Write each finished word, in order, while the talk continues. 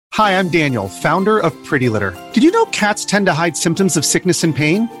Hi, I'm Daniel, founder of Pretty Litter. Did you know cats tend to hide symptoms of sickness and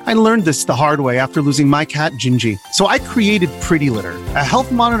pain? I learned this the hard way after losing my cat, Gingy. So I created Pretty Litter, a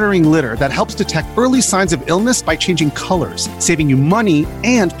health monitoring litter that helps detect early signs of illness by changing colors, saving you money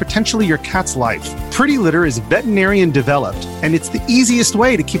and potentially your cat's life. Pretty Litter is veterinarian developed, and it's the easiest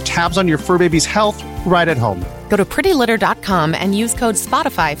way to keep tabs on your fur baby's health right at home. Go to prettylitter.com and use code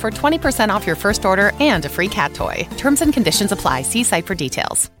SPOTIFY for 20% off your first order and a free cat toy. Terms and conditions apply. See site for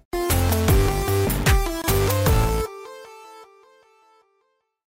details.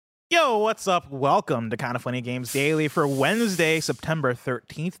 Yo, what's up? Welcome to Kinda Funny Games Daily for Wednesday, September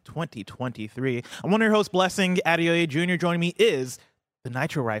 13th, 2023. I'm one of your hosts, Blessing Adeoye Jr. Joining me is the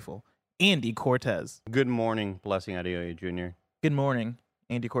Nitro Rifle, Andy Cortez. Good morning, Blessing Adeoye Jr. Good morning,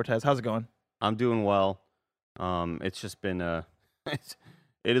 Andy Cortez. How's it going? I'm doing well. It's just been it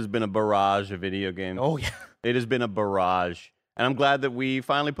has been a barrage of video games. Oh, yeah. It has been a barrage. And I'm glad that we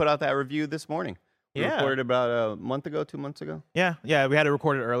finally put out that review this morning. We recorded about a month ago, 2 months ago. Yeah, we had to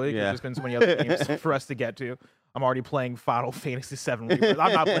record it early because there's been so many other games for us to get to. I'm already playing Final Fantasy VII Rebirth.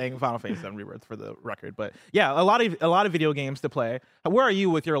 I'm not playing Final Fantasy VII Rebirth for the record, but yeah, a lot of video games to play. Where are you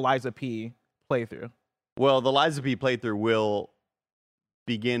with your Liza P playthrough? Well, the Liza P playthrough will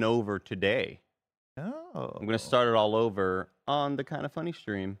begin over today. Oh. I'm going to start it all over on the Kinda Funny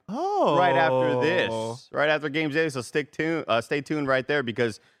stream. Oh. Right after this. Right after Games Day, so stay tuned right there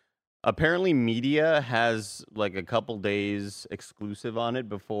because apparently media has like a couple days exclusive on it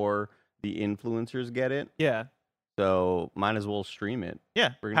before the influencers get it. Yeah. So might as well stream it.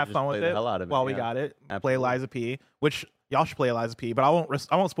 Yeah. We're gonna Have just fun play with the it hell out of it, while we yeah. got it. Absolutely. Play Liza P, which y'all should play Liza P, but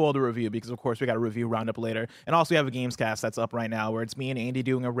I won't spoil the review because of course we got a review roundup later. And also we have a Gamescast that's up right now where it's me and Andy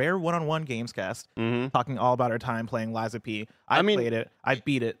doing a rare one-on-one Gamescast, talking all about our time playing Liza P. I played it. I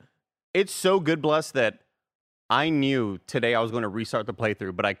beat it. It's so good, Bless, that I knew today I was going to restart the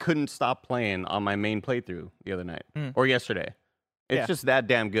playthrough, but I couldn't stop playing on my main playthrough the other night or yesterday. It's just that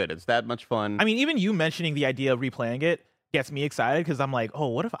damn good. It's that much fun. I mean, even you mentioning the idea of replaying it gets me excited because I'm like, oh,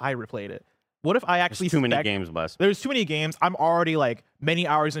 what if I replayed it? What if I actually There's too many games, Bless. There's too many games. I'm already like many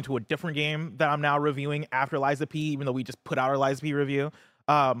hours into a different game that I'm now reviewing after Liza P, even though we just put out our Liza P review.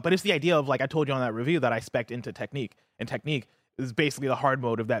 But it's the idea of, like I told you on that review, that I spec'd into Technique. And Technique is basically the hard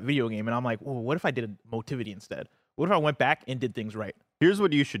mode of that video game. And I'm like, well, what if I did Motivity instead? What if I went back and did things right? Here's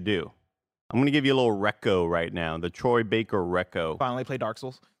what you should do. I'm going to give you a little reco right now. The Troy Baker reco. Finally play Dark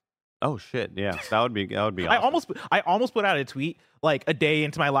Souls. Oh shit, yeah. That would be awesome. I almost put out a tweet like a day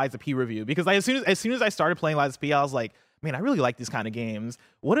into my Liza P review because as soon as I started playing Liza P, I was like, man, I really like these kind of games.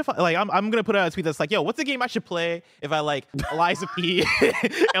 What if I'm gonna put out a tweet that's like, yo, what's a game I should play if I like Liza P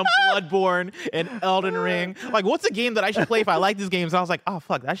and Bloodborne and Elden Ring? Like, what's a game that I should play if I like these games? And I was like, oh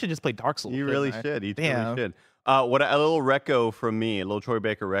fuck, I should just play Dark Souls. You really should. You Damn. really should. What a little reco from me, a little Troy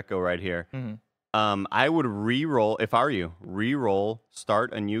Baker reco right here. I would re-roll, if I were you,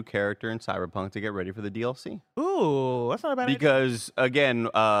 start a new character in Cyberpunk to get ready for the DLC. Ooh, that's not a bad idea. Because, again,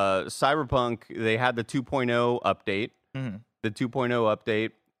 Cyberpunk, they had the 2.0 update. The 2.0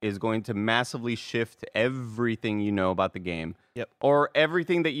 update is going to massively shift everything you know about the game. Yep. Or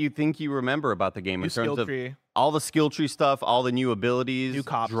everything that you think you remember about the game in terms of tree. all the skill tree stuff, all the new abilities, New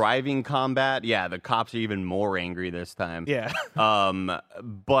cops. driving combat. Yeah, the cops are even more angry this time. Yeah.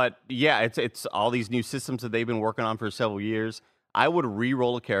 But yeah, it's all these new systems that they've been working on for several years. I would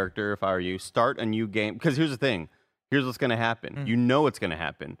re-roll a character if I were you, start a new game. Because here's the thing. Here's what's going to happen. You know it's going to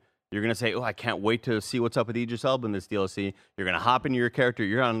happen. You're going to say, oh, I can't wait to see what's up with Idris Elba in this DLC. You're going to hop into your character.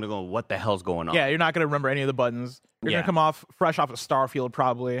 You're not going to go, what the hell's going on? Yeah, you're not going to remember any of the buttons. You're going to come fresh off of Starfield,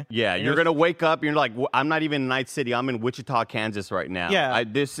 probably. Yeah, you're going to wake up. You're like, I'm not even in Night City. I'm in Wichita, Kansas right now. Yeah.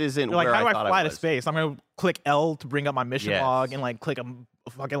 This isn't You're like, where how do I thought fly I to was. space? I'm going to click L to bring up my mission Yes. log and like click a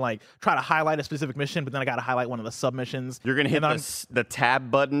fucking like try to highlight a specific mission, but then I got to highlight one of the submissions. You're going to hit the tab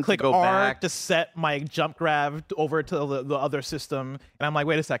button click to go R back. to set my jump grab over to the other system. And I'm like,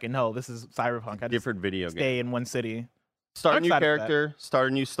 wait a second. No, this is Cyberpunk. I just Different video game. stay in one city. Start a I'm new excited for character, start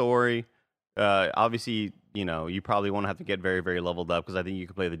a new story. Obviously, you know, you probably won't have to get very, very leveled up because I think you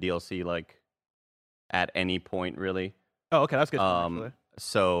can play the DLC like at any point, really. Oh, okay. That's good. Actually.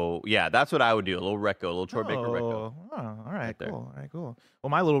 So yeah, that's what I would do. A little reco, a little Troy Baker reco. Oh, all right, Right there. cool. All right, cool. Well,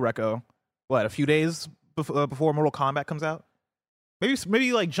 my little reco, a few days before Mortal Kombat comes out?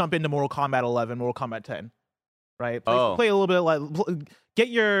 Maybe like jump into Mortal Kombat 11, Mortal Kombat 10, right? Play a little bit, like get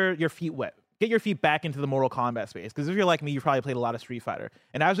your feet wet. Get your feet back into the Mortal Kombat space. Because if you're like me, you probably played a lot of Street Fighter.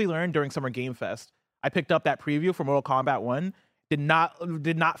 And as we learned during Summer Game Fest, I picked up that preview for Mortal Kombat 1. Did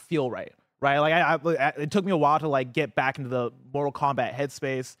not feel right. Right? Like it took me a while to like get back into the Mortal Kombat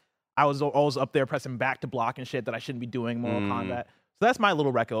headspace. I was always up there pressing back to block and shit that I shouldn't be doing in Mortal Kombat. So that's my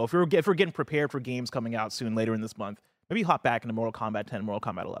little reco. If we're getting prepared for games coming out soon later in this month, maybe hop back into Mortal Kombat 10, Mortal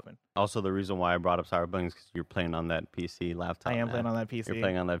Kombat 11. Also, the reason why I brought up Cyberpunk is because you're playing on that PC laptop. I am playing on that PC. You're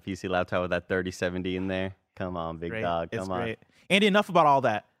playing on that PC laptop with that 3070 in there. Come on, big dog. Come on. Andy, enough about all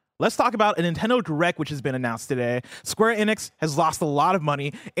that. Let's talk about a Nintendo Direct, which has been announced today. Square Enix has lost a lot of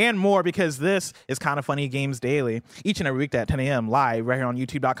money and more because this is Kind of Funny Games Daily. Each and every weekday at 10 a.m. live right here on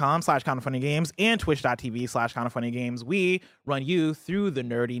youtube.com/kindoffunnygames and twitch.tv/kindoffunnygames. We run you through the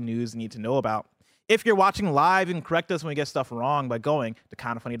nerdy news you need to know about. If you're watching live, you can correct us when we get stuff wrong by going to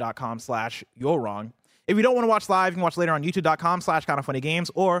kindoffunny.com/you'rewrong. If you don't want to watch live, you can watch later on youtube.com/kindoffunnygames,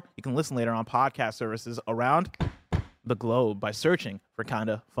 or you can listen later on podcast services around the globe by searching for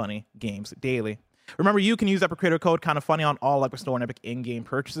Kinda Funny Games Daily. Remember, you can use Epic Creator Code Kinda Funny on all Epic Store and Epic in-game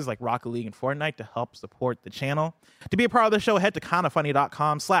purchases like Rocket League and Fortnite to help support the channel. To be a part of the show, head to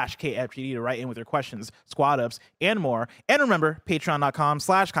kindafunny.com/KFGD to write in with your questions, squad ups, and more. And remember,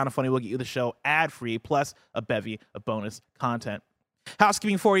 patreon.com/kindafunny will get you the show ad-free plus a bevy of bonus content.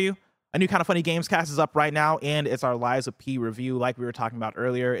 Housekeeping for you. A new Kind of Funny Games cast is up right now, and it's our Lies of P review like we were talking about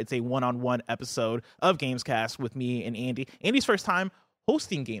earlier. It's a one-on-one episode of Gamescast with me and Andy. Andy's first time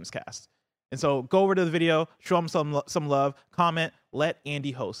hosting Gamescast. And so go over to the video, show him some love, comment, let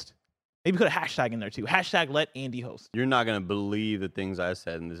Andy host. Maybe put a hashtag in there too. Hashtag let Andy host. You're not going to believe the things I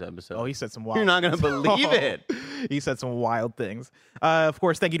said in this episode. Oh, he said some wild You're not going to believe it. He said some wild things. Of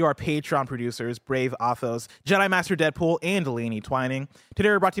course, thank you to our Patreon producers, Brave Athos, Jedi Master Deadpool, and Delaney Twining. Today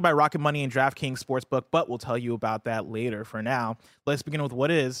we're brought to you by Rocket Money and DraftKings Sportsbook, but we'll tell you about that later. For now, let's begin with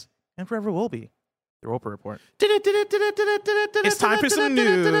what is, and forever will be, the Roper Report. It's time for some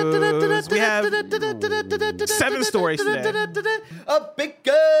news. We have 7 stories today. A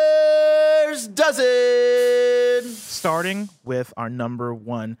baker's dozen. Starting with our number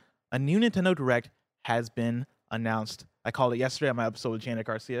 1, a new Nintendo Direct has been announced. I called it yesterday on my episode with Janet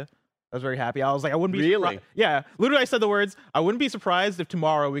Garcia. I was very happy. I was like, I wouldn't be Really? Yeah, literally I said the words, I wouldn't be surprised if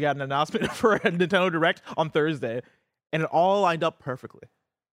tomorrow we got an announcement for a Nintendo Direct on Thursday. And it all lined up perfectly.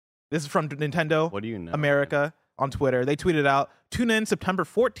 This is from Nintendo What do you know? America on Twitter. They tweeted out, tune in September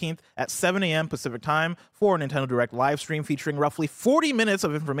 14th at 7 a.m. Pacific time for a Nintendo Direct live stream featuring roughly 40 minutes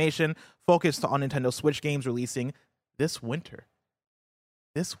of information focused on Nintendo Switch games releasing this winter.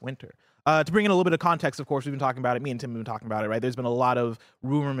 To bring in a little bit of context, of course, we've been talking about it. Me and Tim have been talking about it, right? There's been a lot of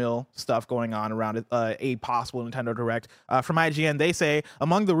rumor mill stuff going on around a possible Nintendo Direct. From IGN, they say,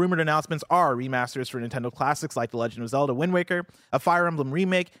 among the rumored announcements are remasters for Nintendo classics like The Legend of Zelda Wind Waker, a Fire Emblem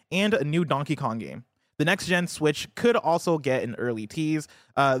remake, and a new Donkey Kong game. The next-gen Switch could also get an early tease,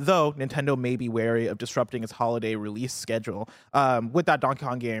 though Nintendo may be wary of disrupting its holiday release schedule. With that Donkey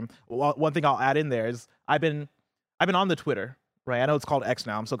Kong game, one thing I'll add in there is I've been on the Twitter, right? I know it's called X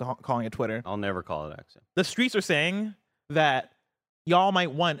now. I'm still calling it Twitter. I'll never call it X. The streets are saying that y'all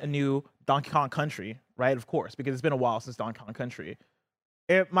might want a new Donkey Kong Country, right? Of course, because it's been a while since Donkey Kong Country.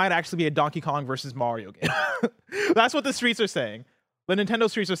 It might actually be a Donkey Kong versus Mario game. That's what the streets are saying. The Nintendo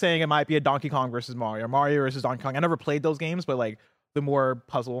streets are saying it might be a Donkey Kong versus Mario, Mario versus Donkey Kong. I never played those games, but like the more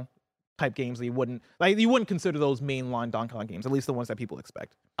puzzle type games that you wouldn't consider those mainline Donkey Kong games, at least the ones that people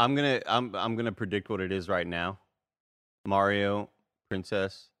expect. I'm gonna predict what it is right now. Mario,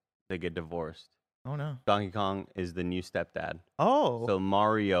 Princess, they get divorced. Oh no. Donkey Kong is the new stepdad. Oh. So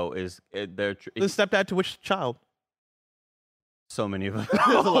Mario is the stepdad to which child? So many of them.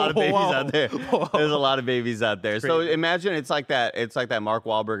 There's a lot of babies out there. Whoa. There's a lot of babies out there. So Crazy. imagine it's like that Mark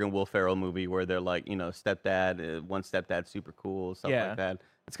Wahlberg and Will Ferrell movie where they're like, stepdad, one stepdad, super cool, stuff like that.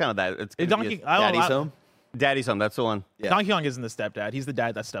 It's kind of that. It's Daddy's Home. Daddy's Home. That's the one. Yeah. Donkey Kong isn't the stepdad. He's the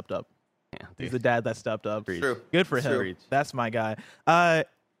dad that stepped up. Yeah, He's the dad that stepped up. True. Good for him. True. That's my guy.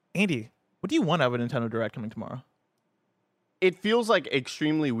 Andy, what do you want out of a Nintendo Direct coming tomorrow? It feels like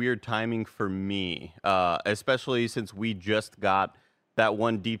extremely weird timing for me, especially since we just got that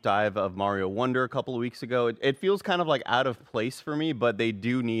one deep dive of Mario Wonder a couple of weeks ago. It feels kind of like out of place for me, but they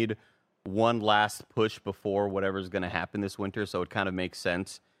do need one last push before whatever's going to happen this winter, so it kind of makes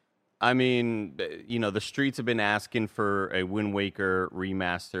sense. I mean, the streets have been asking for a Wind Waker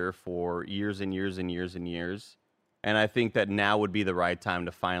remaster for years and years and years and years. And I think that now would be the right time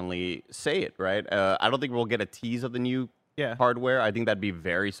to finally say it, right? I don't think we'll get a tease of the new hardware. I think that'd be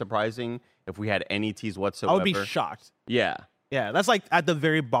very surprising if we had any tease whatsoever. I would be shocked. Yeah. Yeah, that's like at the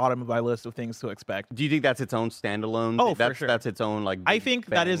very bottom of my list of things to expect. Do you think that's its own standalone? Oh, for sure. That's its own, like, I think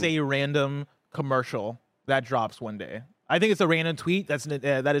that is a random commercial that drops one day. I think it's a random tweet that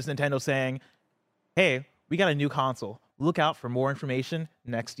is Nintendo saying, hey, we got a new console. Look out for more information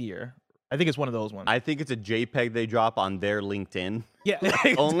next year. I think it's one of those ones. I think it's a JPEG they drop on their LinkedIn. Yeah,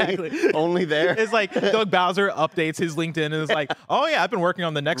 exactly. only there. It's like Doug Bowser updates his LinkedIn and is like, "Oh yeah, I've been working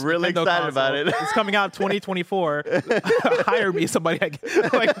on the next really Nintendo excited console. about it. It's coming out 2024. Hire me, somebody."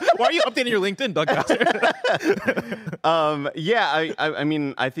 Like, why are you updating your LinkedIn, Doug Bowser? Yeah, I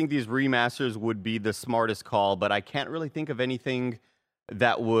mean, I think these remasters would be the smartest call, but I can't really think of anything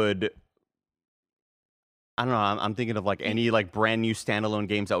that would. I don't know. I'm thinking of like any like brand new standalone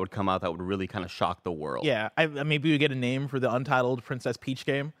games that would come out that would really kind of shock the world. Yeah, maybe we get a name for the untitled Princess Peach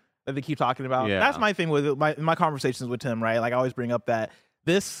game that they keep talking about. Yeah. That's my thing with my conversations with Tim, right? Like I always bring up that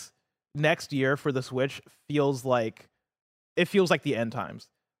this next year for the Switch feels like the end times.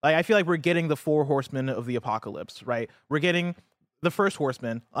 Like I feel like we're getting the 4 horsemen of the apocalypse, right? We're getting the first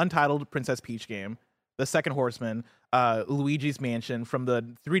horseman, untitled Princess Peach game. The second horseman, Luigi's Mansion from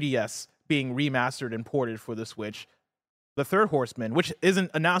the 3DS being remastered and ported for the Switch. The third horseman, which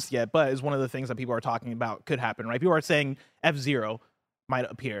isn't announced yet, but is one of the things that people are talking about could happen, right? People are saying F-Zero might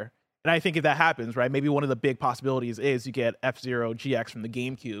appear. And I think if that happens, right, maybe one of the big possibilities is you get F-Zero GX from the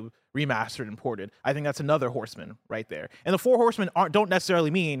GameCube remastered and ported. I think that's another horseman right there. And the 4 horsemen don't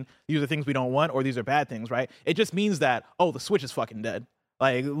necessarily mean these are things we don't want or these are bad things, right? It just means that, the Switch is fucking dead.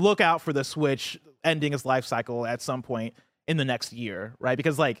 Like, look out for the Switch ending its life cycle at some point in the next year, right?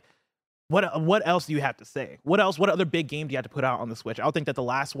 Because, like, what else do you have to say? What other big game do you have to put out on the Switch? I would think that the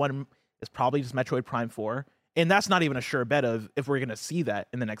last one is probably just Metroid Prime 4. And that's not even a sure bet of if we're going to see that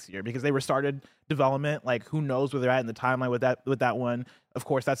in the next year because they restarted development. Like, who knows where they're at in the timeline with that one. Of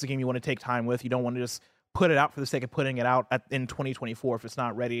course, that's the game you want to take time with. You don't want to just put it out for the sake of putting it out in 2024 if it's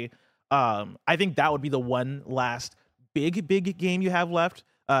not ready. I think that would be the one last big game you have left.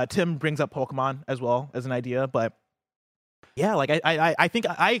 Tim brings up Pokemon as well as an idea, but yeah, like I think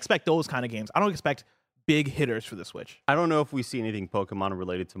I expect those kind of games. I don't expect big hitters for the Switch. I don't know if we see anything Pokemon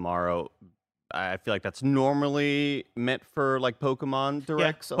related tomorrow. I feel like that's normally meant for like Pokemon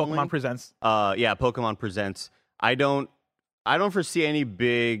Directs. Pokemon only. Presents. Pokemon Presents. I don't foresee any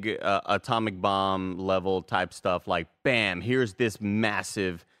big atomic bomb level type stuff like bam, here's this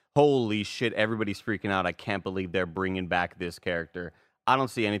massive holy shit, everybody's freaking out. I can't believe they're bringing back this character. I don't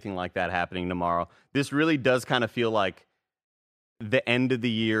see anything like that happening tomorrow. This really does kind of feel like the end of the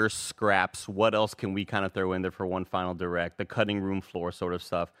year scraps. What else can we kind of throw in there for one final direct? The cutting room floor sort of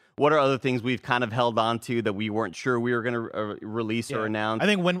stuff. What are other things we've kind of held on to that we weren't sure we were going to release or announce? I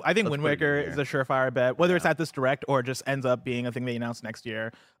think Wind Waker is a surefire bet, whether it's at this direct or it just ends up being a thing they announce next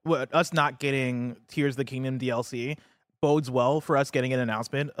year. Us not getting Tears of the Kingdom DLC bodes well for us getting an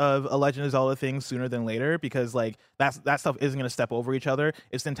announcement of a Legend of Zelda thing sooner than later because like that stuff isn't going to step over each other.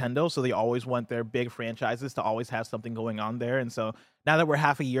 It's Nintendo, so they always want their big franchises to always have something going on there. And so now that we're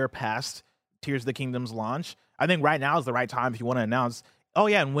half a year past Tears of the Kingdom's launch, I think right now is the right time if you want to announce,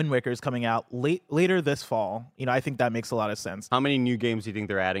 and Wind Waker is coming out later this fall. I think that makes a lot of sense. How many new games do you think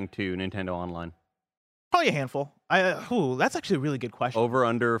they're adding to Nintendo Online? Probably a handful. That's actually a really good question. Over,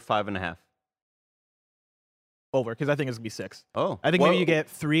 under 5.5? Over, because I think it's going to be 6. Oh. I think maybe you get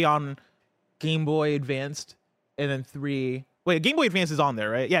 3 on Game Boy Advanced, and then 3... Wait, Game Boy Advance is on there,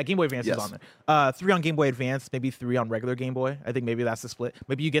 right? Yeah, Game Boy Advance is on there. 3 on Game Boy Advance, maybe 3 on regular Game Boy. I think maybe that's the split.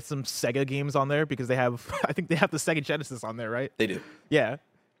 Maybe you get some Sega games on there, because they have... I think they have the Sega Genesis on there, right? They do. Yeah.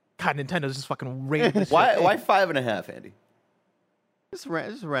 God, Nintendo's just fucking rating this Why shit. 5.5, Andy? It's a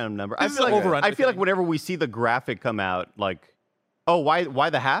random number. I feel like whenever we see the graphic come out, like... Oh, why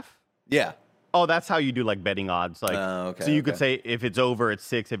the half? Yeah. Oh, that's how you do like betting odds. Like, okay, so you could say if it's over, it's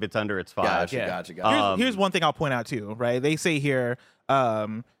 6. If it's under, it's 5. Gotcha. Here's one thing I'll point out too, right? They say here,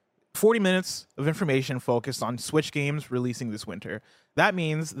 40 minutes of information focused on Switch games releasing this winter. That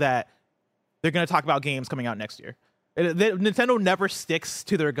means that they're going to talk about games coming out next year. Nintendo never sticks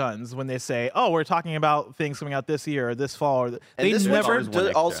to their guns when they say, "Oh, we're talking about things coming out this year or this fall." And this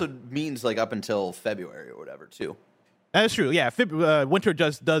never also means like up until February or whatever too. That is true. Yeah, winter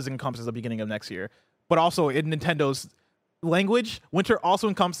just does encompass the beginning of next year, but also in Nintendo's language, winter also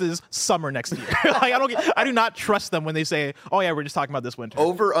encompasses summer next year. Like I do not trust them when they say, "Oh yeah, we're just talking about this winter."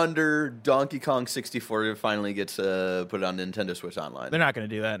 Over under Donkey Kong 64 finally gets put on Nintendo Switch Online. They're not going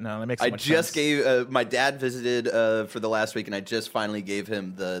to do that. No, that makes so much sense. Gave my dad visited for the last week, and I just finally gave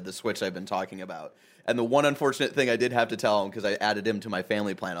him the Switch I've been talking about. And the one unfortunate thing I did have to tell him, because I added him to my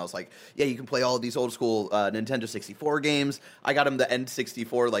family plan, I was like, yeah, you can play all of these old school Nintendo 64 games. I got him the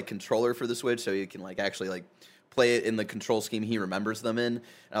N64 like controller for the Switch, so you can like actually like play it in the control scheme he remembers them in. And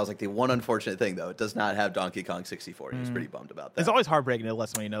I was like, the one unfortunate thing, though, it does not have Donkey Kong 64. He was pretty bummed about that. It's always heartbreaking to let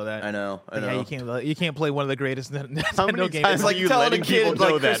somebody know that. I know. Yeah, you can't play one of the greatest Nintendo How many games. times are you letting people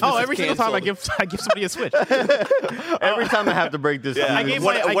know that? Oh, every single time I give somebody a Switch. Every time I have to break this. Yeah. I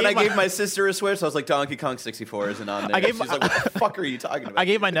gave my sister a Switch, I was like, Donkey Kong 64 isn't on there. She's like, what the fuck are you talking about? I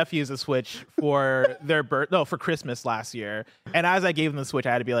gave my nephews a Switch for for Christmas last year, and as I gave them the Switch,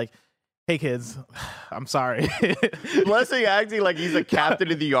 I had to be like, "Hey kids, I'm sorry." Blessing acting like he's a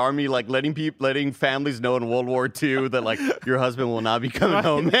captain of the army, like letting families know in World War II that like your husband will not be coming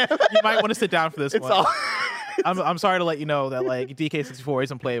home. Man. You might want to sit down for this one. All... I'm sorry to let you know that like DK64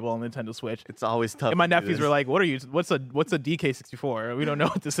 isn't playable on Nintendo Switch. It's always tough. And my nephews were like, "What are you? What's a DK64? We don't know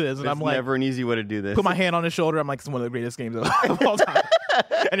what this is." And There's I'm like, never an easy way to do this. put my hand on his shoulder. I'm like, "It's one of the greatest games of all time."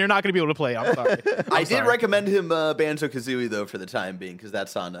 And you're not going to be able to play. I'm sorry. I did recommend him Banjo-Kazooie, though, for the time being, because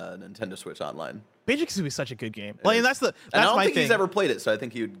that's on Nintendo Switch Online. Banjo-Kazooie is such a good game. Like, and that's and I don't my think thing. he's ever played it, so I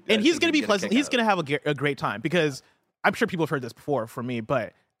think he'd. And he's going to be pleasant. He's going to have a great time, because I'm sure people have heard this before from me,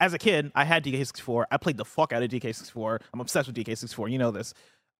 but as a kid, I had DK64. I played the fuck out of DK64. I'm obsessed with DK64. You know this.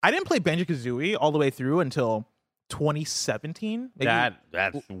 I didn't play Banjo-Kazooie all the way through until 2017.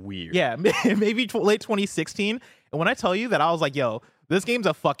 That's weird. Yeah, maybe late 2016. And when I tell you that, I was like, yo, this game's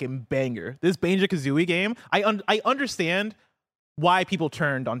a fucking banger. This Banjo-Kazooie game, I understand why people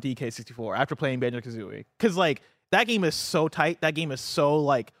turned on DK64 after playing Banjo-Kazooie. Because, like, that game is so tight. That game is so,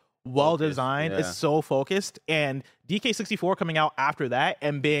 like, well-designed. It's so focused. And DK64 coming out after that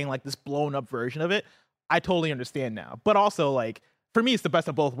and being, like, this blown-up version of it, I totally understand now. But also, like, for me, it's the best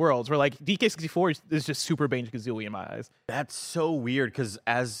of both worlds, where, like, DK64 is just super Banjo-Kazooie in my eyes. That's so weird, because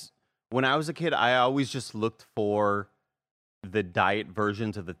when I was a kid, I always just looked for the diet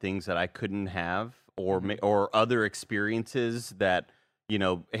versions of the things that I couldn't have, or other experiences that, you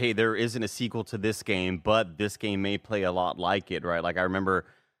know, hey, there isn't a sequel to this game, but this game may play a lot like it, right? Like, I remember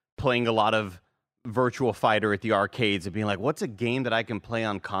playing a lot of Virtua Fighter at the arcades and being like, what's a game that I can play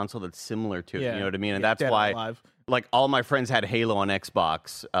on console that's similar to it? You know what I mean? And that's why, like, all my friends had Halo on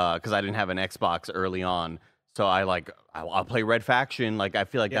Xbox, because I didn't have an Xbox early on. So I'll play Red Faction. Like, I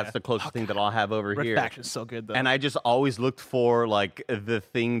feel like that's the closest thing that I'll have over here. Red Faction's so good, though. And I just always looked for, like, the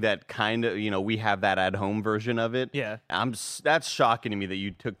thing that kind of, you know, we have that at-home version of it. Yeah. That's shocking to me that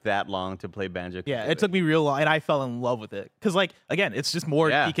you took that long to play Banjo-Kazooie. Yeah, it took me real long, and I fell in love with it. Because, like, again, it's just more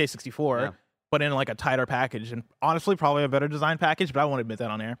DK64, but in, like, a tighter package. And honestly, probably a better design package, but I won't admit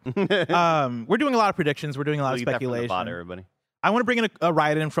that on air. We're doing a lot of predictions. We're doing a lot of speculation. Bot, everybody. I want to bring in a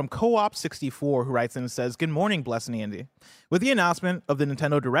write-in from Co-op64, who writes in and says, "Good morning, Bless and Andy. With the announcement of the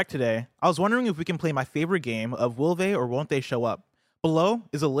Nintendo Direct today, I was wondering if we can play my favorite game of Will They or Won't They Show Up? Below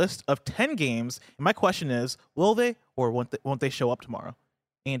is a list of 10 games, and my question is, will they or won't they show up tomorrow?"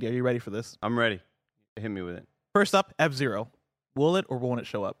 Andy, are you ready for this? I'm ready. Hit me with it. First up, F-Zero. Will it or won't it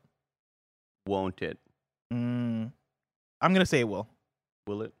show up? Won't it? I'm going to say it will.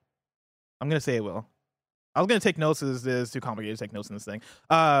 Will it? I'm going to say it will. I was going to take notes. It's too complicated to take notes in this thing.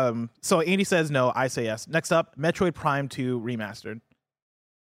 So Andy says no. I say yes. Next up, Metroid Prime 2 Remastered.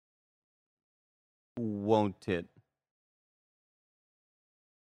 Won't it?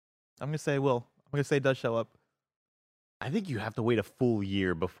 I'm going to say it will. I'm going to say it does show up. I think you have to wait a full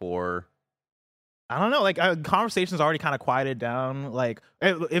year before. I don't know. Like, conversations already kind of quieted down. Like,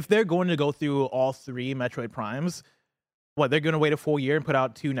 if they're going to go through all 3 Metroid Primes, what, they're going to wait a full year and put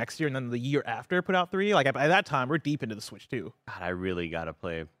out 2 next year, and then the year after put out 3? Like, by that time, we're deep into the Switch 2. God, I really got to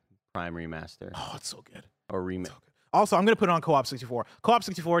play Prime Remaster. Oh, it's so good. Or remake. So also, I'm going to put it on Co-op64.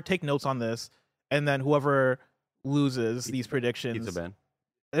 Co-op64, take notes on this, and then whoever loses these predictions... Pizza Ben.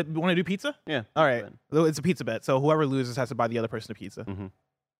 Want to do pizza? Yeah. All right. It's a pizza bet, so whoever loses has to buy the other person a pizza. Mm-hmm.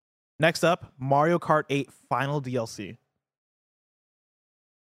 Next up, Mario Kart 8 Final DLC.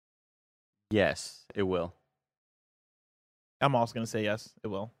 Yes, it will. I'm also going to say yes, it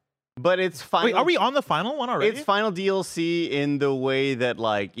will. But it's final. Wait, are we on the final one already? It's final DLC in the way that,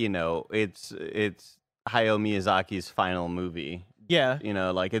 like, you know, it's Hayao Miyazaki's final movie. Yeah. You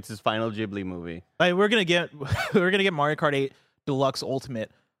know, like, it's his final Ghibli movie. Like, we're going to get Mario Kart 8 Deluxe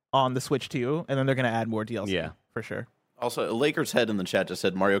Ultimate on the Switch 2, and then they're going to add more DLC. Yeah. For sure. Also, Lakers Head in the chat just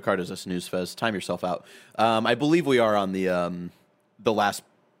said Mario Kart is a snooze fest. Time yourself out. I believe we are on the last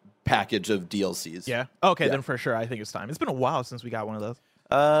package of DLCs. Yeah. Okay, then for sure, I think it's time. It's been a while since we got one of those.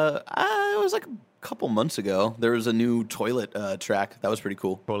 It was like a couple months ago. There was a new toilet track. That was pretty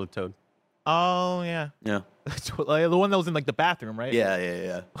cool. Toilet Toad. Oh, yeah. Yeah. The one that was in, like, the bathroom, right?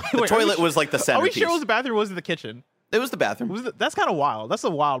 Yeah. The toilet was like the centerpiece. Are we sure it was the bathroom or was it the kitchen? It was the bathroom. That's kind of wild. That's a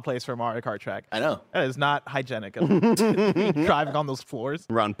wild place for a Mario Kart track. I know. That is not hygienic. Driving on those floors.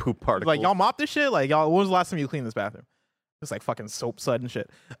 Around poop particles. Like, y'all mop this shit? Like, y'all, when was the last time you cleaned this bathroom? It's like fucking soap sud and shit.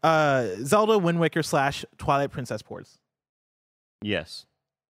 Zelda, Wind Waker / Twilight Princess ports. Yes.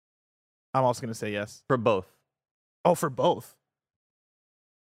 I'm also going to say yes. For both. Oh, for both.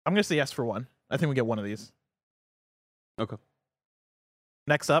 I'm going to say yes for one. I think we get one of these. Okay.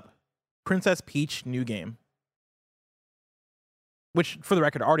 Next up, Princess Peach new game. Which, for the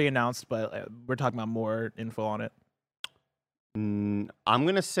record, already announced, but we're talking about more info on it. I'm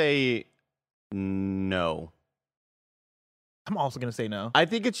going to say no. I'm also going to say no. I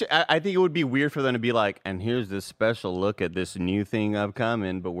think it would be weird for them to be like, and here's this special look at this new thing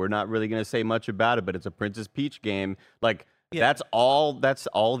upcoming, but we're not really going to say much about it, but it's a Princess Peach game. Like, that's all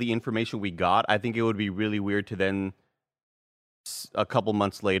the information we got. I think it would be really weird to then a couple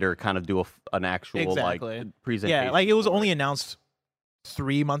months later kind of do an actual like presentation. Yeah, like it was only announced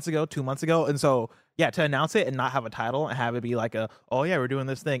 2 months ago, and so to announce it and not have a title and have it be like we're doing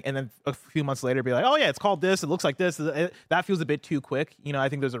this thing, and then a few months later be like, oh yeah, it's called this, it looks like this, that feels a bit too quick. I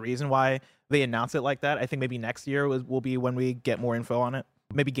think there's a reason why they announce it like that. I think maybe next year will be when we get more info on it.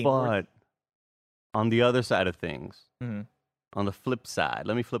 Maybe Game Board. But on the other side of things, mm-hmm. on the flip side,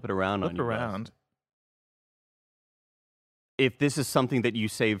 let me flip it around on you. Around. If this is something that you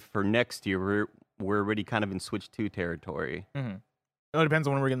save for next year, we're already kind of in Switch 2 territory. Mm-hmm. It depends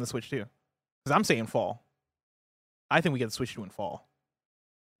on when we're getting the Switch 2. Because I'm saying fall. I think we get the Switch 2 in fall.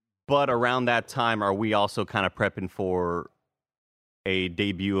 But around that time, are we also kind of prepping for a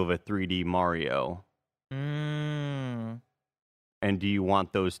debut of a 3D Mario? Mm. And do you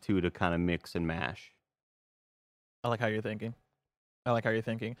want those two to kind of mix and mash? I like how you're thinking.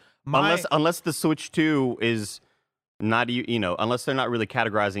 Unless the Switch 2 is not, unless they're not really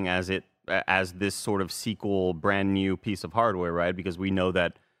categorizing as this sort of sequel, brand new piece of hardware, right? Because we know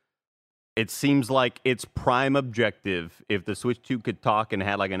that it seems like its prime objective, if the Switch 2 could talk and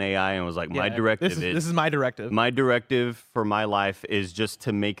had like an AI and was like, my directive this is my directive. My directive for my life is just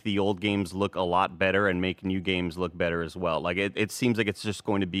to make the old games look a lot better and make new games look better as well. Like it seems like it's just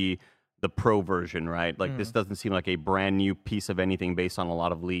going to be the pro version, right? Like this doesn't seem like a brand new piece of anything based on a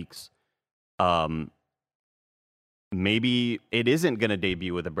lot of leaks. Maybe it isn't going to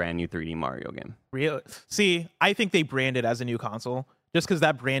debut with a brand new 3D Mario game. Real? See, I think they brand it as a new console just because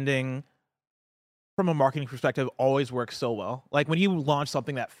that branding, from a marketing perspective, always works so well. Like when you launch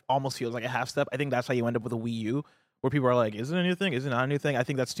something that almost feels like a half step, I think that's how you end up with a Wii U, where people are like, is it a new thing? Is it not a new thing? I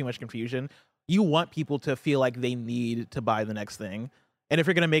think that's too much confusion. You want people to feel like they need to buy the next thing. And if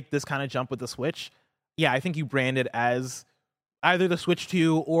you're going to make this kind of jump with the Switch, I think you brand it as either the Switch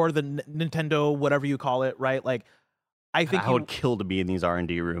 2 or the Nintendo, whatever you call it, right? Like, I think I would kill to be in these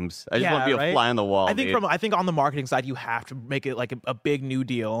R&D rooms. I just want to be a fly on the wall. I think on the marketing side, you have to make it like a big new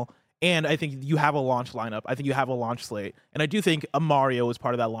deal. And I think you have a launch lineup. I think you have a launch slate. And I do think a Mario is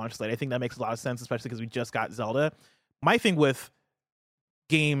part of that launch slate. I think that makes a lot of sense, especially because we just got Zelda. My thing with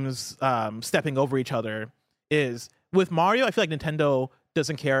games stepping over each other is with Mario, I feel like Nintendo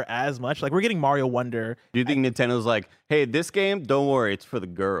doesn't care as much. Like, we're getting Mario Wonder. Do you think Nintendo's like, hey, this game, don't worry, it's for the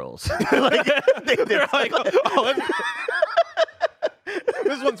girls? Like, they're like,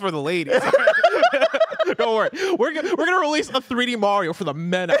 this one's for the ladies. Don't worry. We're gonna release a 3D Mario for the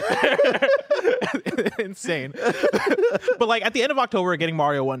men out there. Insane. But like at the end of October, we're getting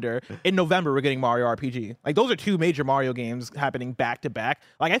Mario Wonder. In November, we're getting Mario RPG. Like those are two major Mario games happening back to back.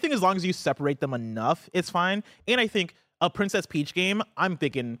 Like I think as long as you separate them enough, it's fine. And I think a Princess Peach game, I'm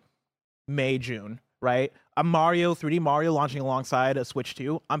thinking May, June, right? A 3D Mario launching alongside a Switch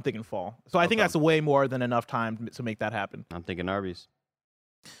 2, I'm thinking fall. So I think that's way more than enough time to make that happen. I'm thinking Arby's.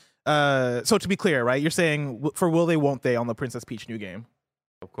 So to be clear, right? You're saying for will they, won't they on the Princess Peach new game?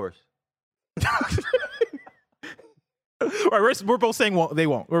 Of course. All right, we're both saying they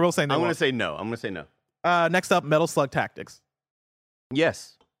won't. We're both saying they won't. I'm going to say no. Next up, Metal Slug Tactics.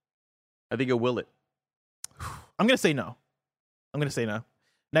 Yes. I think it will it. I'm going to say no.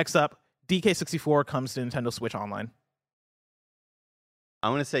 Next up, DK64 comes to Nintendo Switch Online.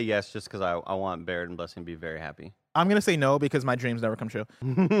 I'm going to say yes just because I want Barrett and Blessing to be very happy. I'm going to say no because my dreams never come true.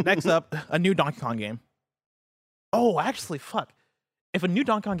 Next up, a new Donkey Kong game. Oh, actually, fuck. If a new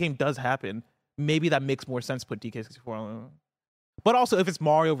Donkey Kong game does happen, maybe that makes more sense to put DK64 on. But also, if it's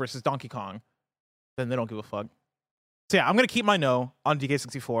Mario versus Donkey Kong, then they don't give a fuck. So yeah, I'm going to keep my no on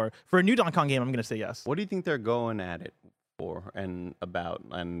DK64. For a new Donkey Kong game, I'm going to say yes. What do you think they're going at it for and about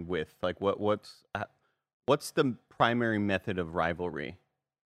and with? Like, what's the primary method of rivalry?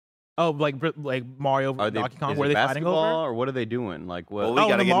 Oh, like Mario, Donkey Kong, where are they fighting over? Or what are they doing? Like what? Well,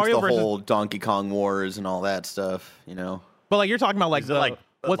 we gotta get Mario into the versus... whole Donkey Kong Wars and all that stuff, you know. But like you're talking about like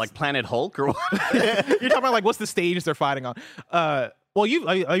like Planet Hulk or what? You're talking about like what's the stage they're fighting on? Well, are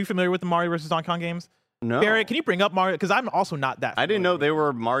you familiar with the Mario versus Donkey Kong games? No. Barrett, can you bring up Mario? Because I'm also not that. I didn't know they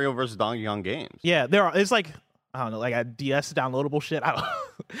were Mario versus Donkey Kong games. Yeah, there are. It's like I don't know, like a DS downloadable shit. I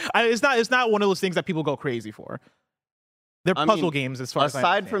don't. It's not one of those things that people go crazy for. They're puzzle games as far as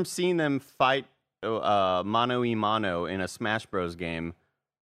aside from seeing them fight mano a mano in a Smash Bros game,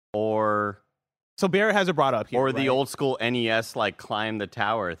 or so Barrett has it brought up here, or the old school NES like climb the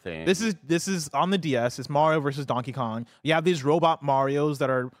tower thing. This is on the DS. It's Mario versus Donkey Kong. You have these robot Marios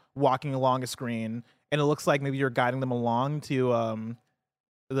that are walking along a screen, and it looks like maybe you're guiding them along to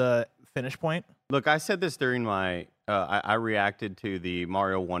the finish point. Look, I said this during my I reacted to the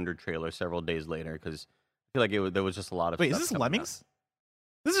Mario Wonder trailer several days later because I feel like there was just a lot of. Wait, is this Lemmings?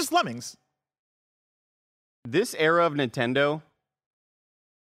 This is Lemmings. This era of Nintendo,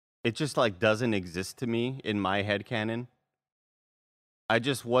 it just like doesn't exist to me in my headcanon. I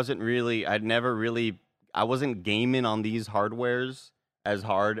just wasn't really. I wasn't gaming on these hardwares as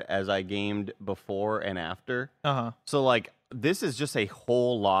hard as I gamed before and after. So like, this is just a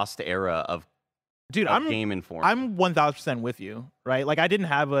whole lost era of. Dude, I'm gaming for. I'm 1000% with you, right? Like I didn't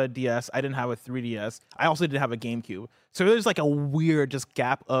have a DS, I didn't have a 3DS, I also didn't have a GameCube. So there's like a weird just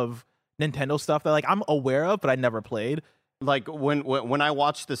gap of Nintendo stuff that like I'm aware of, but I never played. Like when I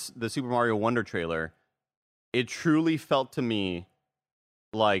watched the Super Mario Wonder trailer, it truly felt to me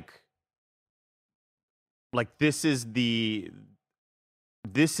like this is the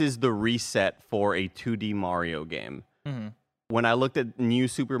reset for a 2D Mario game. Mm-hmm. When I looked at New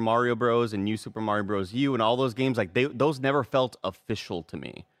Super Mario Bros. And New Super Mario Bros. U and all those games, like those never felt official to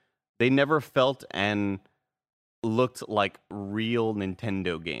me. They never felt and looked like real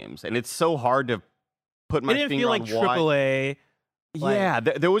Nintendo games, and it's so hard to put my finger on why. It didn't feel like AAA. Yeah,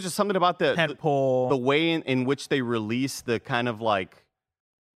 there was just something about the way in which they release the kind of like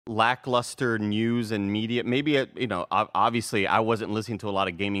lackluster news and media. Maybe obviously I wasn't listening to a lot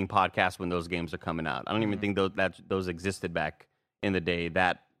of gaming podcasts when those games are coming out. I don't even think those existed back in the day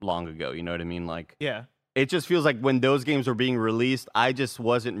that long ago. You know what I mean? Like, yeah, it just feels like when those games were being released, I just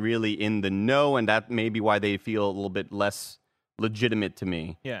wasn't really in the know, and that may be why they feel a little bit less legitimate to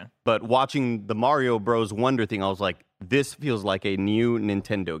me. Yeah. But watching the Mario Bros. Wonder thing, I was like, this feels like a new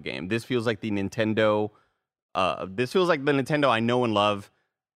Nintendo game. This feels like the Nintendo. This feels like the Nintendo I know and love.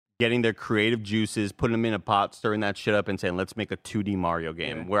 Getting their creative juices, putting them in a pot, stirring that shit up, and saying, "Let's make a 2D Mario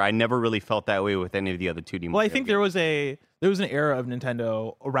game." Yeah. Where I never really felt that way with any of the other 2D. Well, Mario I think games. there was an era of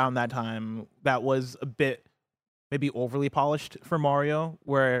Nintendo around that time that was a bit maybe overly polished for Mario,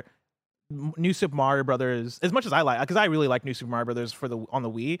 where New Super Mario Brothers, as much as I like, because I really like New Super Mario Brothers on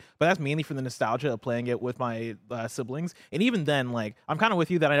the Wii, but that's mainly for the nostalgia of playing it with my siblings. And even then, like, I'm kind of with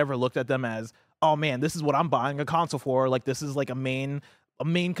you that I never looked at them as, oh man, this is what I'm buying a console for. Like, this is like a main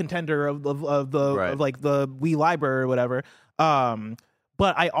contender of the right. of like the Wii library or whatever.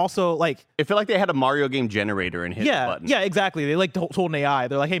 But I also like. It felt like they had a Mario game generator and hit the button. Yeah, exactly. They like told an AI.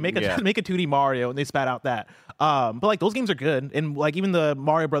 They're like, hey, make a 2D Mario, and they spat out that. But like those games are good, and like even the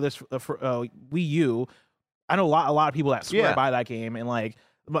Mario Brothers for Wii U, I know a lot of people that swear by that game. And like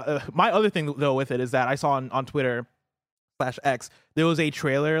my other thing though with it is that I saw on Twitter /X there was a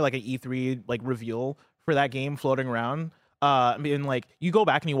trailer, like an E3 like reveal for that game floating around. And like you go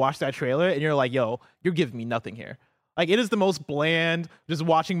back and you watch that trailer and you're like, yo, you're giving me nothing here. Like, it is the most bland, just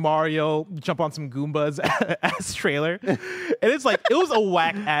watching Mario jump on some Goombas ass trailer. And it's like, it was a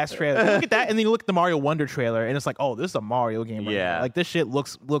whack ass trailer. You look at that, and then you look at the Mario Wonder trailer, and it's like, oh, this is a Mario game right now. Like, this shit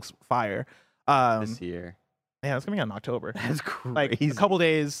looks fire. This year. Yeah, it's coming out in October. That's crazy. Like, a couple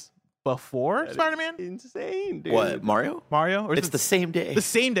days before Spider-Man. Insane, dude. What, Mario? Or it's the same day. The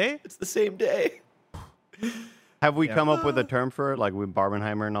same day? It's the same day. Have we come up with a term for it, like with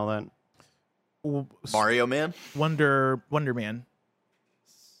Barbenheimer and all that? Mario Man? Wonder Man.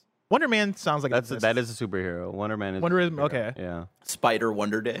 Wonder Man sounds like that is a superhero. Wonder Man is okay. Yeah. Spider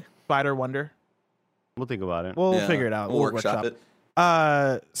Wonder Day. Spider Wonder. We'll think about it. We'll figure it out. We'll workshop it.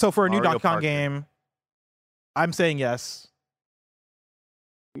 So for a new Mario Donkey Kong Park game, I'm saying yes.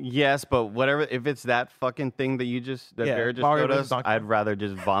 Yes, but whatever. If it's that fucking thing that Barrett just Mario showed us, Donkey I'd rather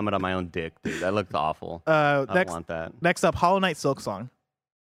just vomit on my own dick, dude. That looked awful. I don't want that. Next up, Hollow Knight Silksong.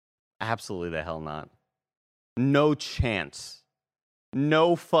 Absolutely the hell not. No chance.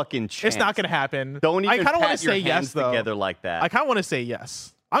 No fucking chance. It's not going to happen. Don't even I kind of want to your say hands yes, though. Together like that. I kind of want to say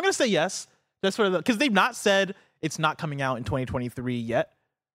yes. I'm going to say yes, just for because they've not said it's not coming out in 2023 yet.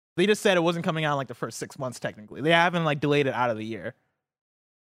 They just said it wasn't coming out in like the first 6 months. Technically, they haven't like delayed it out of the year.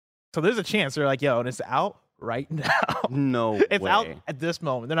 So there's a chance they're like, yo, and it's out right now. No way. It's out at this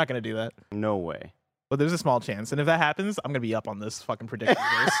moment. They're not going to do that. No way. But there's a small chance. And if that happens, I'm going to be up on this fucking prediction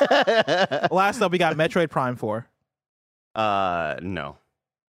race. Last up, we got Metroid Prime 4. No.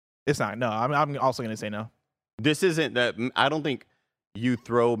 It's not. No, I'm also going to say no. This isn't that. I don't think you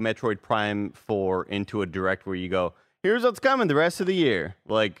throw Metroid Prime 4 into a direct where you go, here's what's coming the rest of the year.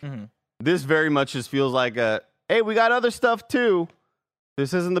 Like, this very much just feels like hey, we got other stuff too.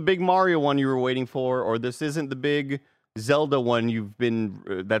 This isn't the big Mario one you were waiting for, or this isn't the big Zelda one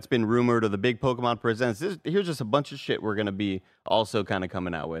that's been rumored, or the big Pokemon Presents. Here's just a bunch of shit we're gonna be also kind of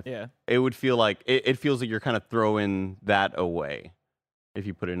coming out with. Yeah, it would feel like it feels like you're kind of throwing that away if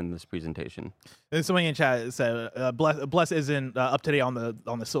you put it in this presentation. And somebody in chat said Bless isn't up to date on the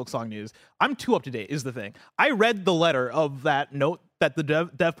Silksong news. I'm too up to date is the thing. I read the letter of that note that the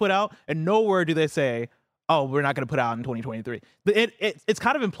dev put out, and nowhere do they say, oh, we're not going to put it out in 2023. It's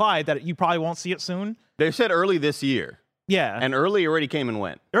kind of implied that you probably won't see it soon. They said early this year. Yeah. And early already came and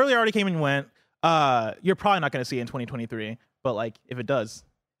went. Early already came and went. You're probably not going to see it in 2023. But like, if it does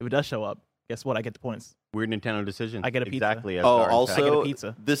show up, guess what? I get the points. Weird Nintendo decision. I get a pizza. Exactly. As I get a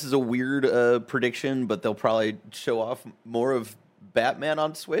pizza. This is a weird prediction, but they'll probably show off more of Batman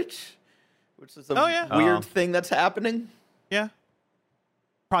on Switch, which is a weird thing that's happening. Yeah.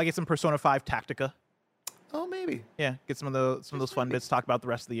 Probably get some Persona 5 Tactica. Oh, maybe. Yeah, get some of those fun bits. Talk about the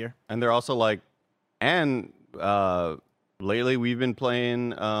rest of the year. And they're also like, and lately we've been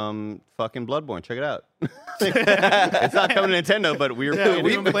playing fucking Bloodborne. Check it out. It's not coming to Nintendo, but we've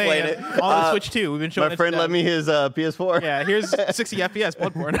been playing it on the Switch too. We've been showing. My friend lent me his PS4. Yeah, here's 60 FPS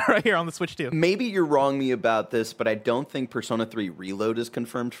Bloodborne right here on the Switch too. Maybe you're wrong me about this, but I don't think Persona 3 Reload is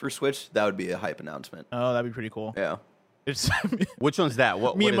confirmed for Switch. That would be a hype announcement. Oh, that'd be pretty cool. Yeah. Which one's that?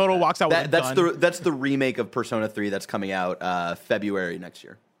 Miyamoto walks out with that's the remake of Persona 3 that's coming out February next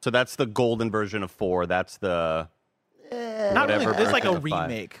year. So that's the golden version of 4. That's the not really. It's like a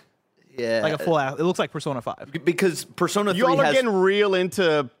remake. Yeah, like a full. It looks like Persona 5 because Persona 3 y'all are has getting real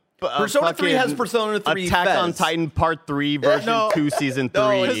into. Persona 3 has Persona 3 Attack Fez. on Titan Part 3 version 2 Season 3.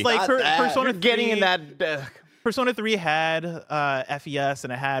 No, it's like Persona 3, getting in that. Persona 3 had FES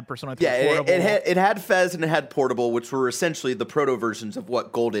and it had Persona 3 Portable. It had Fez and it had Portable, which were essentially the proto versions of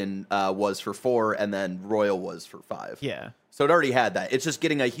what Golden was for 4 and then Royal was for 5. Yeah. So it already had that. It's just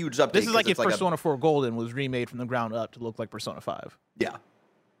getting a huge update. This is like if Persona 4 Golden was remade from the ground up to look like Persona 5. Yeah.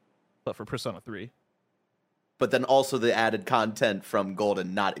 But for Persona 3. But then also the added content from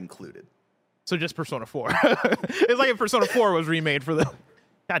Golden not included. So just Persona 4. It's like if Persona 4 was remade for the...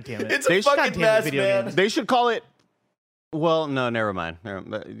 God damn it. It's a fucking mess, man. They should call it... Well, no, never mind.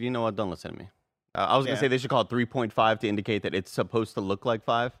 You know what? Don't listen to me. I was going to say they should call it 3.5 to indicate that it's supposed to look like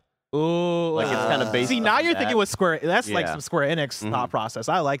 5. Ooh. Like it's kind of based See, now on you're that. thinking with Square... That's like some Square Enix thought process.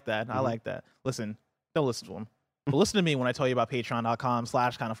 I like that. I like that. Listen, don't listen to them. But listen to me when I tell you about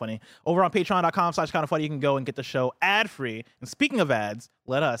patreon.com/kindafunny. Over on patreon.com/kindafunny, you can go and get the show ad-free. And speaking of ads,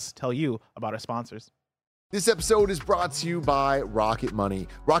 let us tell you about our sponsors. This episode is brought to you by Rocket Money.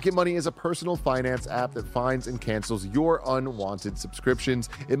 Rocket Money is a personal finance app that finds and cancels your unwanted subscriptions.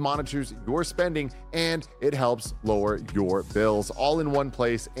 It monitors your spending and it helps lower your bills all in one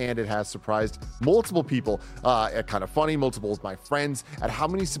place. And it has surprised multiple people at Kind of Funny, multiple of my friends, at how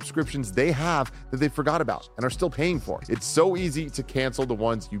many subscriptions they have that they forgot about and are still paying for. It's so easy to cancel the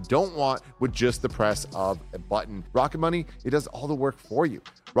ones you don't want with just the press of a button. Rocket Money, it does all the work for you.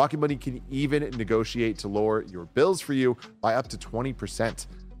 Rocket Money can even negotiate to lower your bills for you by up to 20%.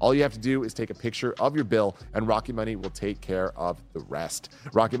 All you have to do is take a picture of your bill and Rocket Money will take care of the rest.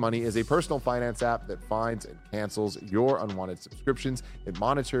 Rocket Money is a personal finance app that finds and cancels your unwanted subscriptions. It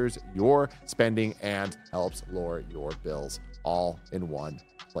monitors your spending and helps lower your bills all in one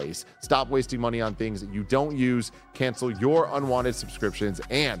place. Stop wasting money on things that you don't use. Cancel your unwanted subscriptions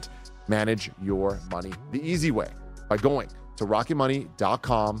and manage your money the easy way by going to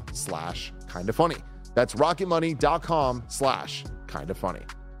rocketmoney.com/kindafunny. That's rocketmoney.com/kindafunny.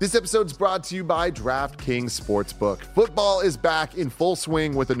 This episode's brought to you by DraftKings Sportsbook. Football is back in full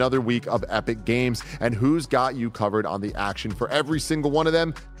swing with another week of epic games, and who's got you covered on the action for every single one of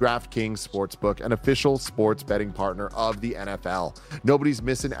them? DraftKings Sportsbook, an official sports betting partner of the NFL. Nobody's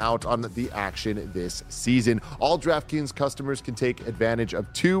missing out on the action this season. All DraftKings customers can take advantage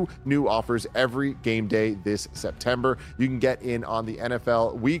of 2 new offers every game day this September. You can get in on the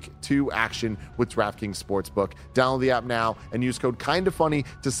NFL Week 2 action with DraftKings Sportsbook. Download the app now and use code KINDAFUNNY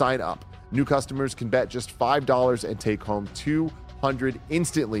to sign up. New customers can bet just $5 and take home $200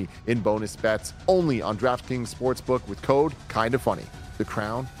 instantly in bonus bets only on DraftKings Sportsbook with code KINDAFUNNY. the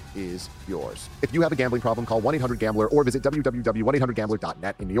crown is yours. If you have a gambling problem, call 1-800-GAMBLER or visit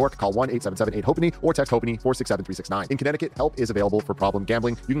www.1800gambler.net. In New York, call 1-877-8-HOPE-NY or text HOPE-NY 467-369. In Connecticut, help is available for problem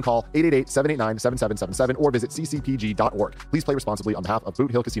gambling. You can call 888-789-7777 or visit ccpg.org. Please play responsibly on behalf of Boot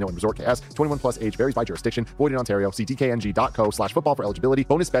Hill Casino and Resort KS. 21 plus age varies by jurisdiction. Void in Ontario. See dkng.co/football for eligibility.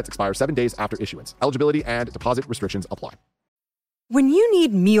 Bonus bets expire 7 days after issuance. Eligibility and deposit restrictions apply. When you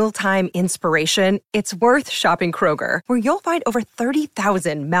need mealtime inspiration, it's worth shopping Kroger, where you'll find over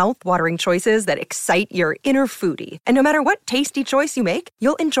 30,000 mouth-watering choices that excite your inner foodie. And no matter what tasty choice you make,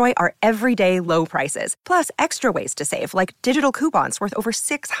 you'll enjoy our everyday low prices, plus extra ways to save, like digital coupons worth over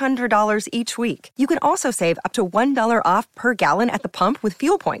 $600 each week. You can also save up to $1 off per gallon at the pump with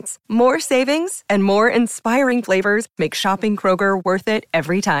fuel points. More savings and more inspiring flavors make shopping Kroger worth it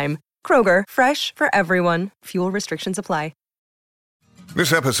every time. Kroger, fresh for everyone. Fuel restrictions apply.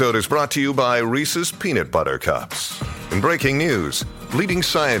 This episode is brought to you by Reese's Peanut Butter Cups. In breaking news, leading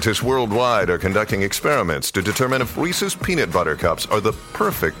scientists worldwide are conducting experiments to determine if Reese's Peanut Butter Cups are the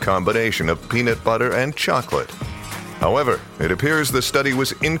perfect combination of peanut butter and chocolate. However, it appears the study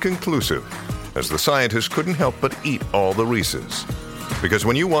was inconclusive, as the scientists couldn't help but eat all the Reese's. Because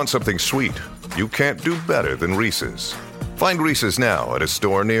when you want something sweet, you can't do better than Reese's. Find Reese's now at a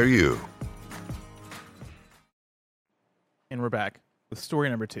store near you. And we're back with story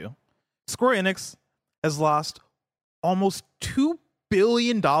number 2. Square Enix has lost almost $2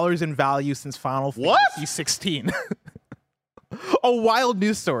 billion in value since Final Fantasy 16. A wild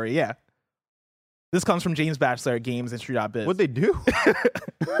news story, yeah. This comes from James Batchelor at GamesIndustry.biz. What'd they do?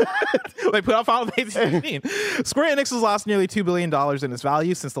 They put out Final Fantasy 16. Square Enix has lost nearly $2 billion in its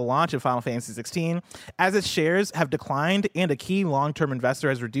value since the launch of Final Fantasy 16, as its shares have declined and a key long-term investor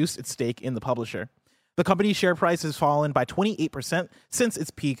has reduced its stake in the publisher. The company's share price has fallen by 28% since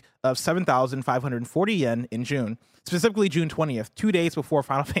its peak of 7,540 yen in June, specifically June 20th, 2 days before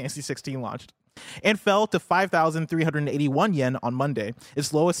Final Fantasy 16 launched, and fell to 5,381 yen on Monday,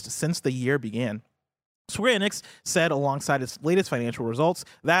 its lowest since the year began. Square Enix said alongside its latest financial results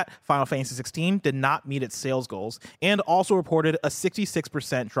that Final Fantasy 16 did not meet its sales goals and also reported a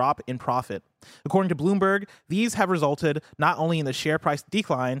 66% drop in profit. According to Bloomberg, these have resulted not only in the share price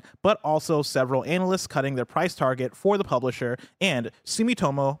decline, but also several analysts cutting their price target for the publisher and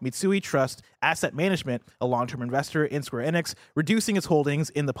Sumitomo Mitsui Trust Asset Management, a long-term investor in Square Enix, reducing its holdings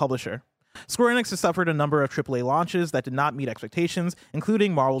in the publisher. Square Enix has suffered a number of AAA launches that did not meet expectations,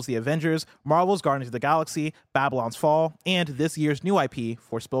 including Marvel's The Avengers, Marvel's Guardians of the Galaxy, Babylon's Fall, and this year's new IP,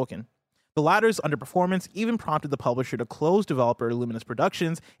 Forspoken. The latter's underperformance even prompted the publisher to close developer Luminous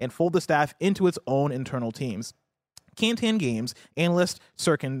Productions and fold the staff into its own internal teams. Kantan Games analyst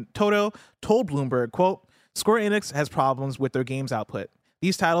Serkan Toto told Bloomberg, quote, "Square Enix has problems with their games output.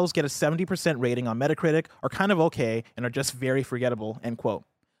 These titles get a 70% rating on Metacritic, are kind of okay, and are just very forgettable," end quote.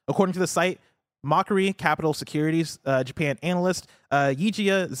 According to the site, Mockery Capital Securities Japan analyst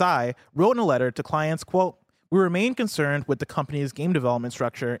Yijia Zai wrote in a letter to clients, quote, "We remain concerned with the company's game development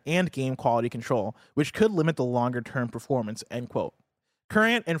structure and game quality control, which could limit the longer-term performance," end quote.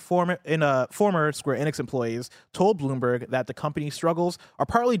 Current and former Square Enix employees told Bloomberg that the company's struggles are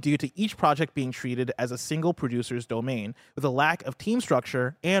partly due to each project being treated as a single producer's domain, with a lack of team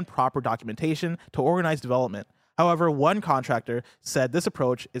structure and proper documentation to organize development. However, one contractor said this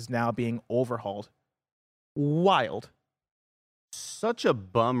approach is now being overhauled. Wild. Such a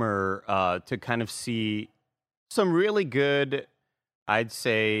bummer to kind of see some really good, I'd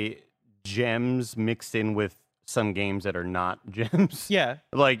say, gems mixed in with some games that are not gems. Yeah.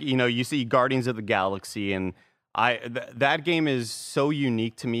 Like, you know, you see Guardians of the Galaxy, and that game is so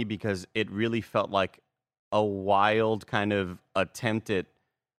unique to me because it really felt like a wild kind of attempt at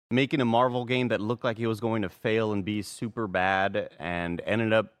making a Marvel game that looked like it was going to fail and be super bad, and it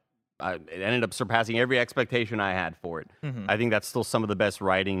ended up surpassing every expectation I had for it. Mm-hmm. I think that's still some of the best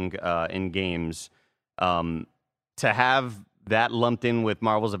writing in games. To have that lumped in with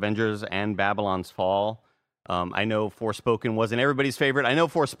Marvel's Avengers and Babylon's Fall, I know Forspoken wasn't everybody's favorite. I know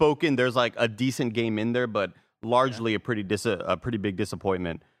Forspoken, there's like a decent game in there, but largely a pretty big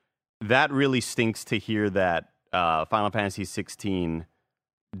disappointment. That really stinks to hear that Final Fantasy 16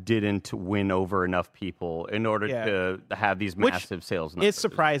 didn't win over enough people in order to have these massive sales numbers. It's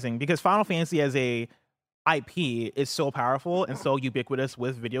surprising because Final Fantasy as a IP is so powerful and so ubiquitous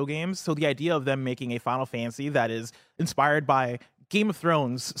with video games. So the idea of them making a Final Fantasy that is inspired by Game of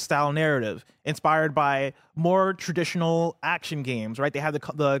Thrones style narrative, inspired by more traditional action games, right? They had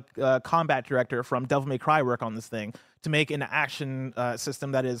the combat director from Devil May Cry work on this thing to make an action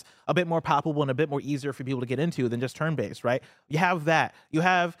system that is a bit more palpable and a bit more easier for people to get into than just turn-based, right? You have that. You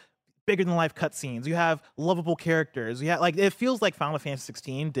have bigger than life cutscenes. You have lovable characters. You have like it feels like Final Fantasy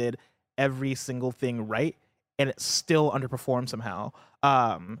 16 did every single thing right, and it still underperformed somehow.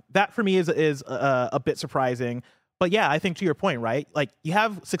 That for me is a bit surprising. But yeah, I think to your point, right? Like you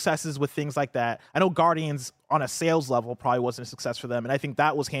have successes with things like that. I know Guardians on a sales level probably wasn't a success for them, and I think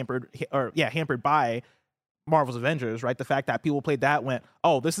that was hampered by Marvel's Avengers, right? The fact that people played that went,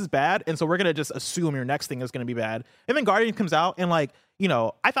 oh, this is bad, and so we're gonna just assume your next thing is gonna be bad. And then Guardians comes out, and like, you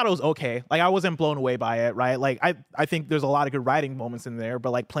know, I thought it was okay. Like I wasn't blown away by it, right? Like I think there's a lot of good writing moments in there,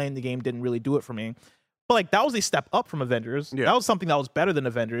 but like playing the game didn't really do it for me. But like that was a step up from Avengers. Yeah. That was something that was better than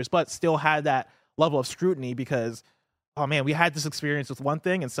Avengers, but still had that level of scrutiny because, oh man, we had this experience with one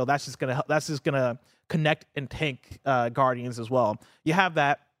thing, and so that's just gonna connect and tank Guardians as well. You have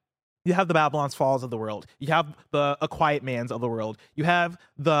that. You have the Babylon's Falls of the world. You have the A Quiet Man's of the world. You have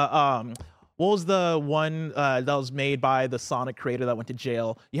the what was the one that was made by the Sonic creator that went to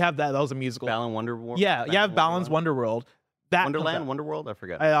jail? You have that. That was a musical. Balan Wonderworld. Yeah, you have Balan's Wonderworld. That Wonderland, Wonderworld. I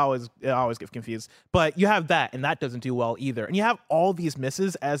forgot. I always get confused. But you have that, and that doesn't do well either. And you have all these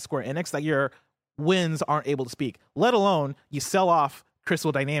misses as Square Enix that your wins aren't able to speak. Let alone you sell off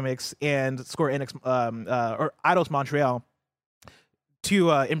Crystal Dynamics and Square Enix or Eidos Montreal to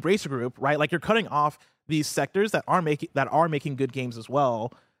Embracer Group, right? Like you're cutting off these sectors that are making good games as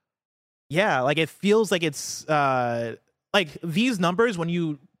well. Yeah, like it feels like it's like these numbers when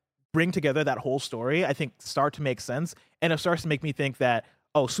you bring together that whole story, I think start to make sense, and it starts to make me think that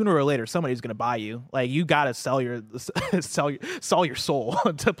sooner or later somebody's gonna buy you. Like you gotta sell your soul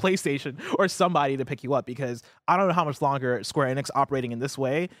to PlayStation or somebody to pick you up, because I don't know how much longer Square Enix operating in this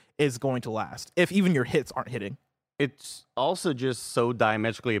way is going to last, if even your hits aren't hitting. It's also just so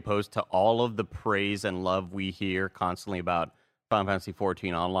diametrically opposed to all of the praise and love we hear constantly about Final Fantasy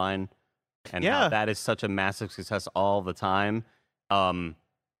 14 Online, and how that is such a massive success all the time.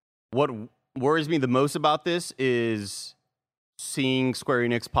 What worries me the most about this is seeing Square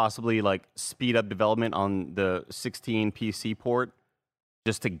Enix possibly like speed up development on the 16 PC port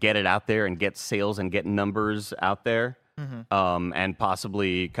just to get it out there and get sales and get numbers out there, and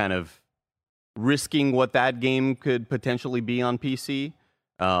possibly kind of risking what that game could potentially be on PC,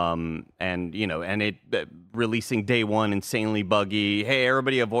 and you know, and it releasing day one insanely buggy. Hey,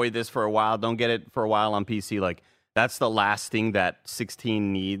 everybody, avoid this for a while. Don't get it for a while on PC. Like that's the last thing that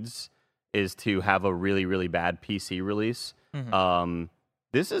 16 needs, is to have a really, really bad PC release.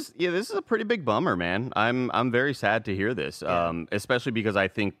 This is a pretty big bummer, man. I'm very sad to hear this, especially because I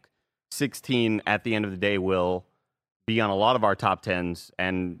think 16 at the end of the day will be on a lot of our top 10s,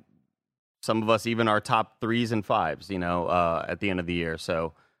 and some of us even our top 3s and 5s, you know, at the end of the year.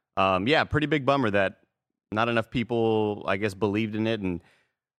 So, pretty big bummer that not enough people, I guess, believed in it. And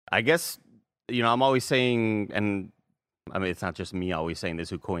I guess, you know, I'm always saying, and I mean, it's not just me always saying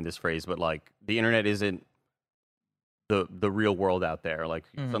this who coined this phrase, but like the internet isn't the real world out there. Like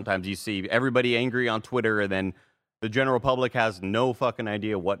sometimes you see everybody angry on Twitter, and then the general public has no fucking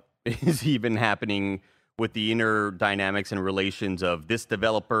idea what is even happening with the inner dynamics and relations of this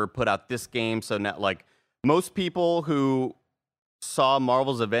developer put out this game. So now, like most people who saw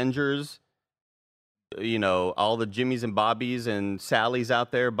Marvel's Avengers, you know, all the Jimmys and Bobbies and Sallys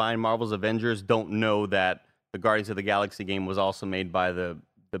out there buying Marvel's Avengers don't know that the Guardians of the Galaxy game was also made by the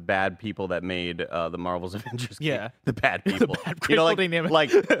bad people that made the Marvel's Avengers game. Yeah. The bad people. The bad you know, like, dynamic.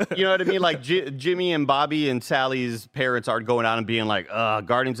 like, you know what I mean? Like Jimmy and Bobby and Sally's parents aren't going out and being like,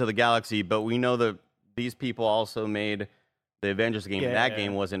 Guardians of the Galaxy, but we know that these people also made the Avengers game. And that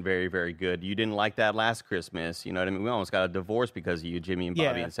game wasn't very, very good. You didn't like that last Christmas. You know what I mean? We almost got a divorce because of you, Jimmy and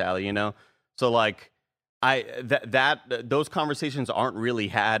Bobby and Sally, you know? So like, those conversations aren't really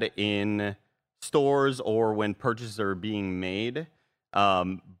had in stores or when purchases are being made.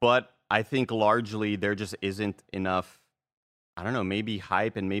 But I think largely there just isn't enough, I don't know, maybe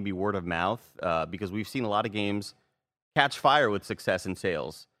hype and maybe word of mouth, because we've seen a lot of games catch fire with success in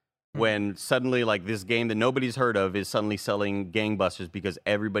sales. When suddenly, like, this game that nobody's heard of is suddenly selling gangbusters because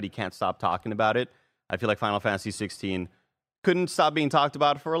everybody can't stop talking about it. I feel like Final Fantasy 16 couldn't stop being talked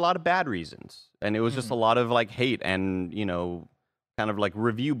about for a lot of bad reasons. And it was just a lot of, like, hate and, you know, kind of like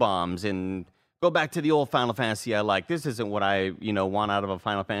review bombs and go back to the old Final Fantasy I like. This isn't what I, you know, want out of a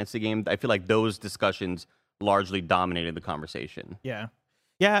Final Fantasy game. I feel like those discussions largely dominated the conversation. Yeah.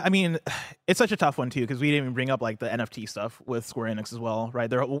 Yeah, I mean, it's such a tough one, too, because we didn't even bring up, like, the NFT stuff with Square Enix as well, right?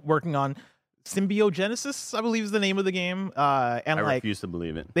 They're working on Symbiogenesis, I believe is the name of the game. And I refuse to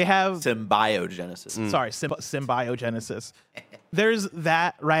believe it. They have... Symbiogenesis. Sorry, Symbiogenesis. There's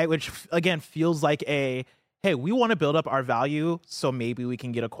that, right, which, again, feels like a, hey, we want to build up our value, so maybe we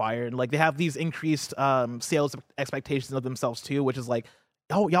can get acquired. Like, they have these increased sales expectations of themselves, too, which is like,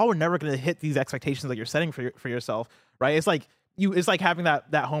 y'all were never gonna hit these expectations that you're setting for yourself, right? It's like having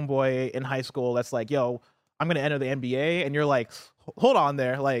that homeboy in high school that's like, yo, I'm gonna enter the NBA, and you're like, hold on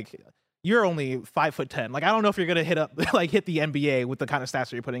there, like you're only 5'10". Like I don't know if you're gonna hit the NBA with the kind of stats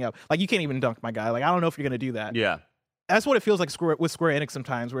that you're putting up. Like you can't even dunk, my guy. Like I don't know if you're gonna do that. Yeah, that's what it feels like with Square Enix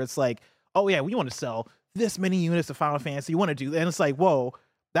sometimes, where it's like, oh yeah, we want to sell this many units of Final Fantasy. You want to do that, and it's like, whoa,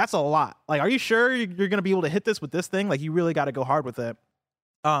 that's a lot. Like, are you sure you're gonna be able to hit this with this thing? Like you really got to go hard with it.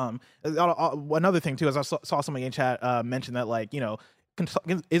 Another thing too, as I saw somebody in chat mention that, like, you know,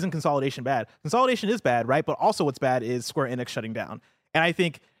 isn't consolidation bad? Consolidation is bad, right? But also what's bad is Square Enix shutting down. And I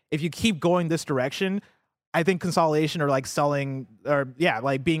think if you keep going this direction, I think consolidation or like selling or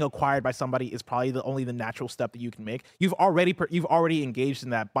like being acquired by somebody is probably the natural step that you can make. You've already engaged in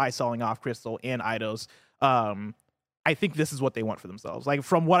that by selling off Crystal and Eidos. I think this is what they want for themselves. Like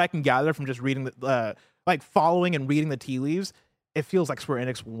from what I can gather from just reading like following and reading the tea leaves, it feels like Square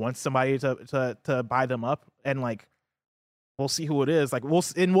Enix wants somebody to buy them up, and like we'll see who it is. Like we'll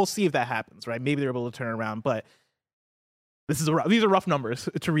see if that happens, right? Maybe they're able to turn around, but these are rough numbers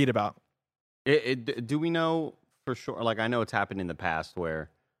to read about. Do we know for sure? Like I know it's happened in the past where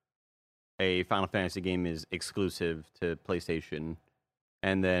a Final Fantasy game is exclusive to PlayStation,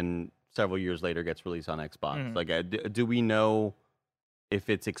 and then several years later gets released on Xbox. Like, do we know if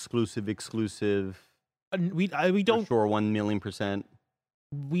it's exclusive? We don't. For sure, 1,000,000%.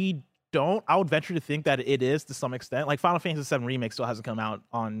 We don't. I would venture to think that it is to some extent. Like Final Fantasy VII Remake still hasn't come out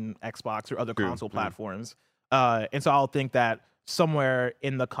on Xbox or other console platforms, and so I'll think that somewhere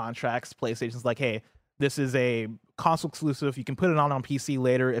in the contracts, PlayStation's like, hey, this is a console exclusive. You can put it on PC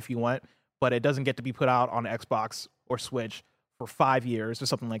later if you want, but it doesn't get to be put out on Xbox or Switch for 5 years or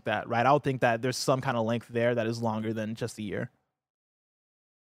something like that, right? I would think that there's some kind of length there that is longer than just a year.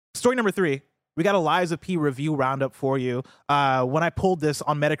 Story number 3. We got a Lies of P review roundup for you. When I pulled this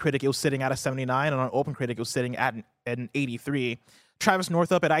on Metacritic, it was sitting at a 79, and on OpenCritic, it was sitting at an 83. Travis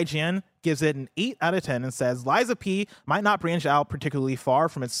Northup at IGN gives it an 8 out of 10 and says, Lies of P might not branch out particularly far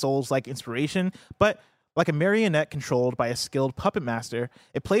from its Souls-like inspiration, but like a marionette controlled by a skilled puppet master,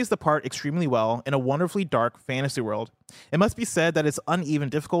 it plays the part extremely well in a wonderfully dark fantasy world. It must be said that its uneven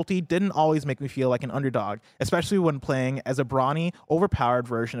difficulty didn't always make me feel like an underdog, especially when playing as a brawny, overpowered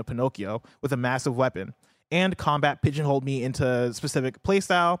version of Pinocchio with a massive weapon. And combat pigeonholed me into a specific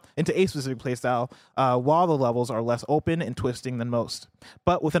playstyle, while the levels are less open and twisting than most.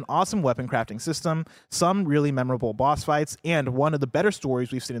 But with an awesome weapon crafting system, some really memorable boss fights, and one of the better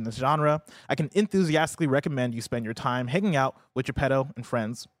stories we've seen in this genre, I can enthusiastically recommend you spend your time hanging out with Geppetto and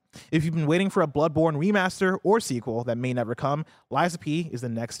friends. If you've been waiting for a Bloodborne remaster or sequel that may never come, Lies of P is the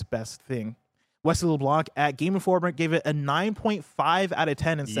next best thing. Wesley LeBlanc at Game Informer gave it a 9.5 out of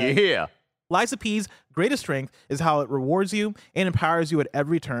 10 and said, yeah. Lies of P's greatest strength is how it rewards you and empowers you at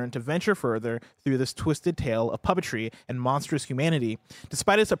every turn to venture further through this twisted tale of puppetry and monstrous humanity,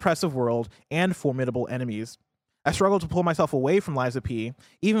 despite its oppressive world and formidable enemies. I struggled to pull myself away from Lies of P,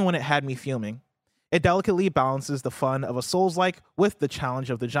 even when it had me fuming. It delicately balances the fun of a Souls-like with the challenge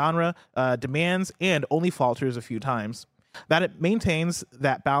of the genre demands and only falters a few times. That it maintains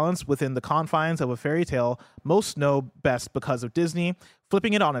that balance within the confines of a fairy tale most know best because of Disney,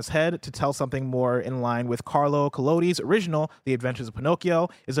 flipping it on its head to tell something more in line with Carlo Collodi's original The Adventures of Pinocchio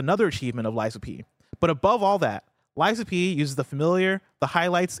is another achievement of Lies of P. But above all that, Lies of P uses the familiar, the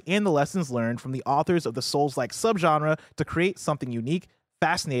highlights, and the lessons learned from the authors of the Souls-like subgenre to create something unique,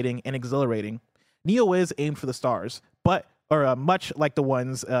 fascinating, and exhilarating. Neo is aimed for the stars, but much like the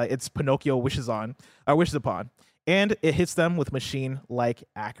ones its Pinocchio wishes upon. And it hits them with machine-like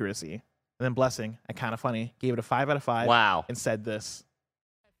accuracy. And then Blessing, and Kind of Funny, gave it a 5 out of 5. Wow. And said this.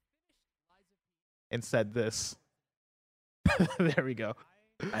 There we go.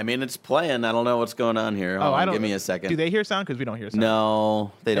 I mean, it's playing. I don't know what's going on here. Give me a second. Do they hear sound? Because we don't hear sound.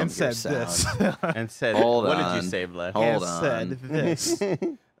 No, they don't hear said sound. This. And said, Hold what on. did you say, Bless? Hold and on. said this.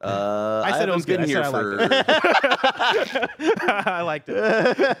 I said it was been good. here I for. I liked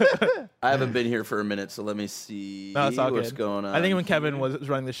it. I haven't been here for a minute, so let me see No, it's all what's good. going on. I think when Kevin was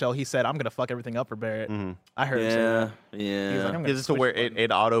running the show, he said, "I'm gonna fuck everything up for Barrett." Mm-hmm. I heard him say that. He was like, I'm gonna Is this to switch where the button.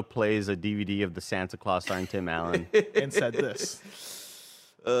 it auto plays a DVD of the Santa Claus starring Tim Allen? and said this.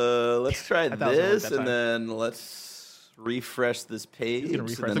 Let's try I thought it was gonna work this, that and time. then let's refresh this page. gonna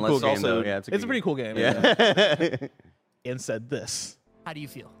refresh and it. then It's a cool let's game, also. though. Yeah, It's a pretty cool game. Yeah. And said this. How do you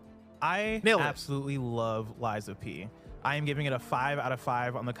feel? I Nailed it. absolutely love Lies of P. I am giving it a 5 out of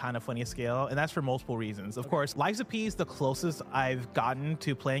 5 on the Kind of Funny scale, and that's for multiple reasons. Of course, Lies of P is the closest I've gotten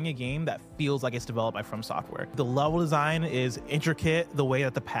to playing a game that feels like it's developed by From Software. The level design is intricate, the way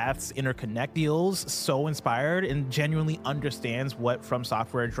that the paths interconnect feels so inspired and genuinely understands what From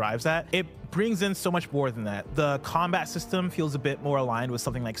Software drives at. It brings in so much more than that. The combat system feels a bit more aligned with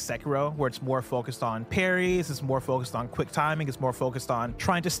something like Sekiro, where it's more focused on parries, it's more focused on quick timing, it's more focused on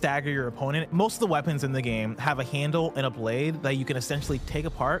trying to stagger your opponent. Most of the weapons in the game have a handle and a blade that you can essentially take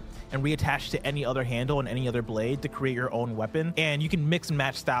apart and reattach to any other handle and any other blade to create your own weapon, and you can mix and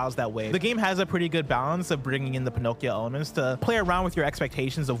match styles that way. The game has a pretty good balance of bringing in the Pinocchio elements to play around with your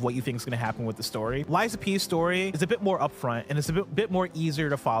expectations of what you think is going to happen with the story. Lies of P's story is a bit more upfront and it's a bit more easier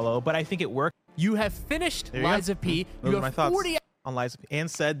to follow, but I think it works. You have finished Lies of P. Those You are my have thoughts 40 on Lies of P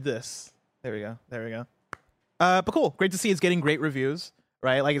and said this. There we go. But cool. Great to see it's getting great reviews,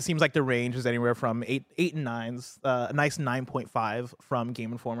 right? Like, it seems like the range is anywhere from 8 and 9s, a nice 9.5 from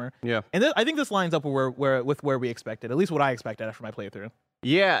Game Informer. Yeah. And I think this lines up with where we expected, at least what I expected after my playthrough.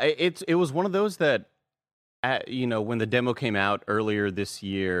 Yeah, it was one of those that, when the demo came out earlier this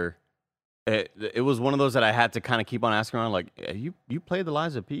year, it was one of those that I had to kind of keep on asking around, like, you played the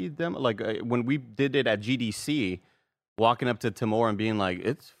Lies of P demo? Like, when we did it at GDC, walking up to Timur and being like,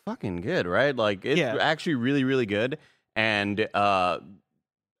 it's fucking good, right? Like, it's actually really, really good. And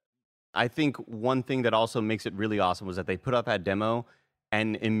I think one thing that also makes it really awesome was that they put up that demo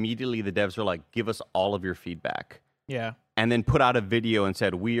and immediately the devs were like, give us all of your feedback. Yeah. And then put out a video and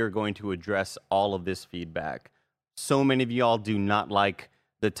said, we are going to address all of this feedback. So many of y'all do not like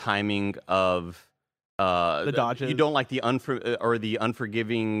the timing of the dodges. You don't like the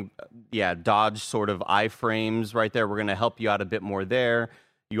unforgiving, dodge sort of iframes right there. We're going to help you out a bit more there.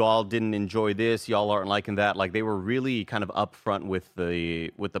 You all didn't enjoy this. Y'all aren't liking that. Like, they were really kind of upfront with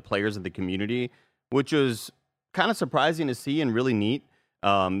the players of the community, which was kind of surprising to see and really neat.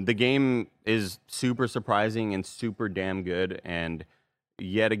 The game is super surprising and super damn good. And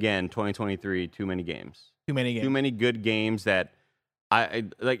yet again, 2023, too many games. Too many good games that I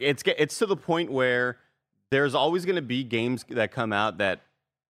like. It's to the point where there's always going to be games that come out that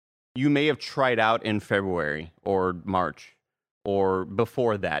you may have tried out in February or March or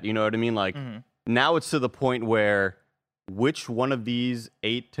before that. You know what I mean? Like, now it's to the point where which one of these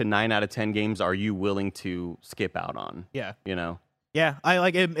 8 to 9 out of 10 games are you willing to skip out on? Yeah. You know? Yeah, I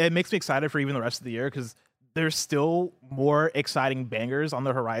like it. It makes me excited for even the rest of the year because there's still more exciting bangers on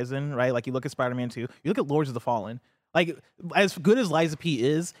the horizon, right? Like, you look at Spider-Man 2, you look at Lords of the Fallen. Like, as good as Lies of P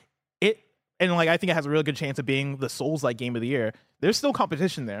is, I think it has a really good chance of being the Souls-like game of the year. There's still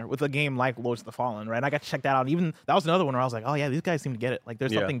competition there with a game like Lords of the Fallen, right? And I got to check that out. Even that was another one where I was like, oh yeah, these guys seem to get it. Like,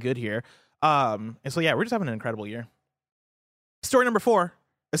 there's something good here. And so yeah, we're just having an incredible year. Story number 4.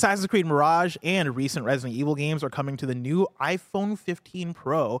 Assassin's Creed Mirage and recent Resident Evil games are coming to the new iPhone 15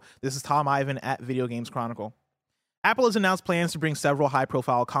 Pro. This is Tom Ivan at Video Games Chronicle. Apple has announced plans to bring several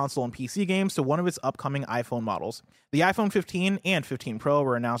high-profile console and PC games to one of its upcoming iPhone models. The iPhone 15 and 15 Pro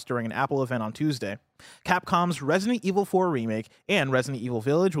were announced during an Apple event on Tuesday. Capcom's Resident Evil 4 remake and Resident Evil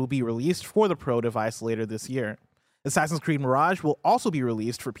Village will be released for the Pro device later this year. Assassin's Creed Mirage will also be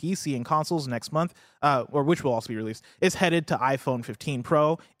released for PC and consoles next month, which will also be released, is headed to iPhone 15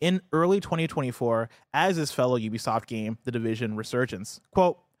 Pro in early 2024, as is fellow Ubisoft game, The Division Resurgence.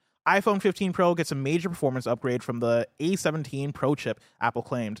 Quote, iPhone 15 Pro gets a major performance upgrade from the A17 Pro chip, Apple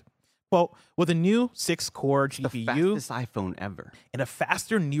claimed. Quote, with a new 6-core GPU, the fastest iPhone ever, and a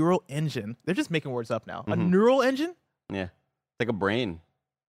faster neural engine. They're just making words up now. A neural engine? Yeah, like a brain.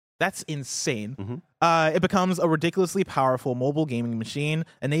 That's insane. It becomes a ridiculously powerful mobile gaming machine,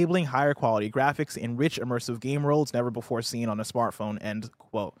 enabling higher quality graphics and rich immersive game worlds never before seen on a smartphone, end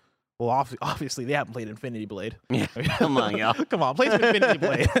quote. Well, obviously, they haven't played Infinity Blade. Yeah, come on, y'all. Come on, play some Infinity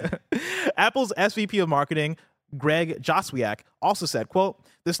Blade. Apple's SVP of Marketing, Greg Joswiak, also said, quote,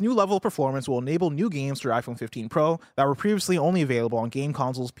 this new level of performance will enable new games for iPhone 15 Pro that were previously only available on game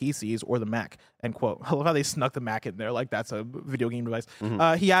consoles, PCs, or the Mac, end quote. I love how they snuck the Mac in there like that's a video game device.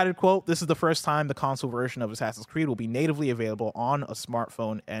 He added, quote, this is the first time the console version of Assassin's Creed will be natively available on a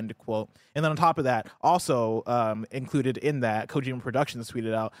smartphone, end quote. And then on top of that, also included in that, Kojima Productions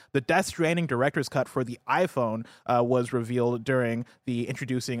tweeted out, the Death Stranding director's cut for the iPhone was revealed during the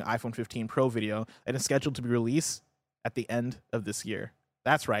introducing iPhone 15 Pro video and is scheduled to be released at the end of this year.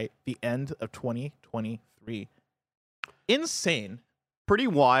 That's right, the end of 2023. Insane. Pretty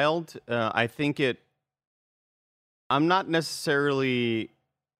wild. I think I'm not necessarily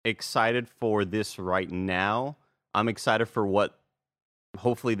excited for this right now. I'm excited for what,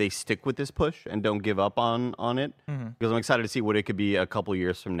 hopefully they stick with this push and don't give up on it. Because I'm excited to see what it could be a couple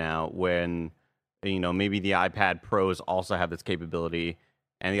years from now when maybe the iPad Pros also have this capability,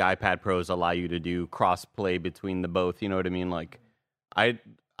 and the iPad Pros allow you to do cross-play between the both. You know what I mean? Like,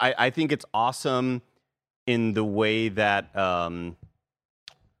 I think it's awesome in the way that,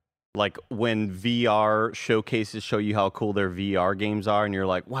 like, when VR showcases show you how cool their VR games are, and you're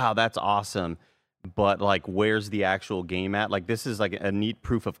like, wow, that's awesome. But, like, where's the actual game at? Like, this is, like, a neat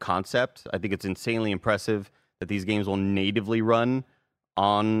proof of concept. I think it's insanely impressive that these games will natively run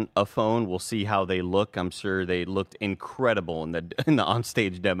on a phone. We'll see how they look. I'm sure they looked incredible in the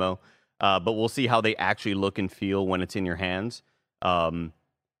on-stage demo. But we'll see how they actually look and feel when it's in your hands. Again,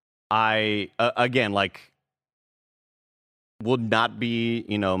 like, would not be,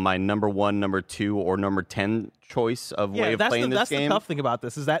 my number 1, number 2, or number 10 choice of way of playing this game. That's the tough thing about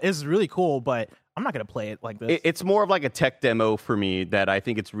this, is that it's really cool, but I'm not going to play it like this. It's more of like a tech demo for me, that I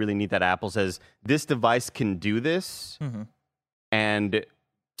think it's really neat that Apple says, this device can do this, and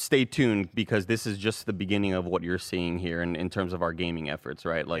stay tuned, because this is just the beginning of what you're seeing here in terms of our gaming efforts,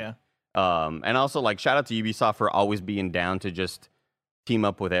 right? Like, and also, like, shout out to Ubisoft for always being down to just team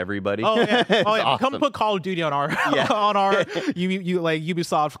up with everybody. Oh yeah, Awesome. Come put Call of Duty on our on our like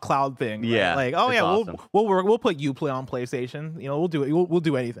Ubisoft cloud thing. Right? Yeah, like awesome. we'll put Uplay on PlayStation. We'll do it. We'll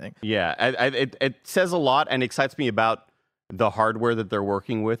do anything. Yeah, it says a lot and excites me about the hardware that they're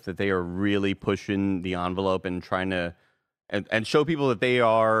working with. That they are really pushing the envelope and trying to and show people that they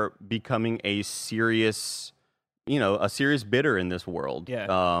are becoming a serious bidder in this world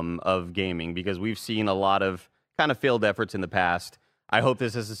of gaming, because we've seen a lot of kind of failed efforts in the past. I hope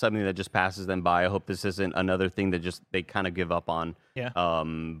this isn't something that just passes them by. I hope this isn't another thing that just they kind of give up on. Yeah.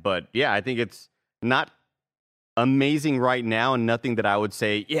 But yeah, I think it's not amazing right now, and nothing that I would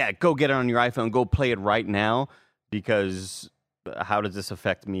say, yeah, go get it on your iPhone, go play it right now, because how does this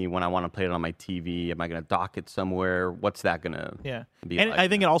affect me when I want to play it on my TV? Am I going to dock it somewhere? What's that going to be and like? I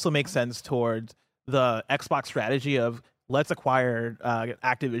think it also makes sense towards the Xbox strategy of, let's acquire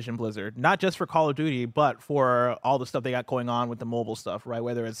Activision Blizzard, not just for Call of Duty, but for all the stuff they got going on with the mobile stuff, right?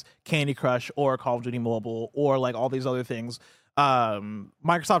 Whether it's Candy Crush or Call of Duty Mobile or like all these other things.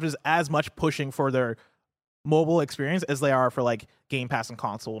 Microsoft is as much pushing for their mobile experience as they are for like Game Pass on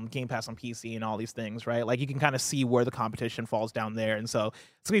console and Game Pass on PC and all these things, right? Like, you can kind of see where the competition falls down there. And so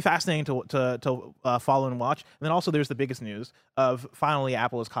it's gonna be fascinating to follow and watch. And then also there's the biggest news of, finally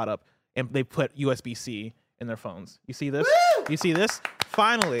Apple is caught up and they put USB-C in their phones. You see this? Woo! You see this?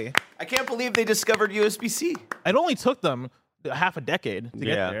 Finally. I can't believe they discovered USB-C. It only took them half a decade to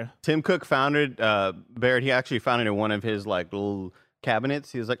get there. Tim Cook found it. Barrett, he actually found it in one of his like little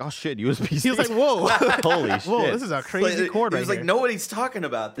cabinets. He was like, "Oh shit, USB-C." He was like, "Whoa, holy shit! Whoa, this is a crazy cord." He was like, "Nobody's talking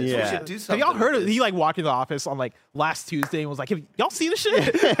about this. We should do something." Have y'all heard of? He like walked in the office on like last Tuesday and was like, "Have y'all see this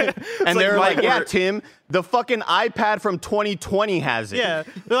shit?" And they're like, "Yeah, Tim, the fucking iPad from 2020 has it." Yeah,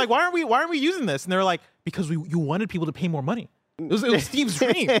 they're like, "Why aren't we using this?" And they're like, "Because you wanted people to pay more money." It was Steve's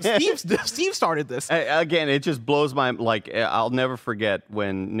dream. Steve started this. Again, it just blows my, like, I'll never forget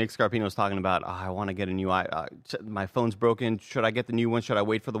when Nick Scarpino was talking about, I want to get a new my phone's broken. Should I get the new one? Should I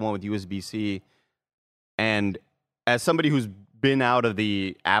wait for the one with USB-C? And as somebody who's been out of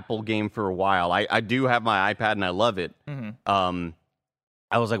the Apple game for a while, I do have my iPad and I love it. Mm-hmm.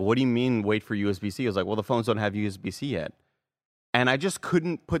 I was like, what do you mean wait for USB-C? I was like, well, the phones don't have USB-C yet. And I just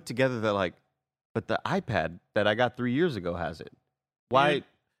couldn't put together that, like, but the iPad that I got 3 years ago has it. Why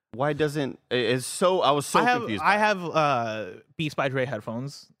doesn't it's so? I was so confused. I have Beats by Dre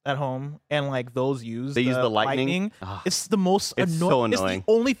headphones at home, and like those use the lightning. It's the most it's so annoying. It's the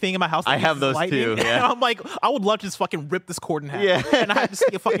only thing in my house that I have those lightning. too. Yeah. And I'm like, I would love to just fucking rip this cord in half. Yeah. And I have to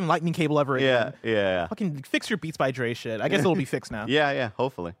see a fucking lightning cable ever again. Yeah. Fucking fix your Beats by Dre shit. I guess it'll be fixed now. Yeah.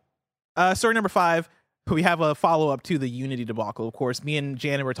 Hopefully. Story number 5. We have a follow-up to the Unity debacle. Of course, me and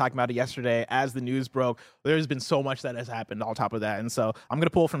Janet were talking about it yesterday as the news broke. There's been so much that has happened on top of that. And so I'm going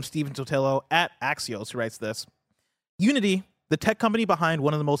to pull from Steven Totilo at Axios, who writes this. Unity, the tech company behind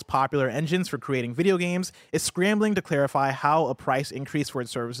one of the most popular engines for creating video games, is scrambling to clarify how a price increase for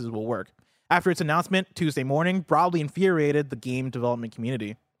its services will work. After its announcement Tuesday morning, broadly infuriated the game development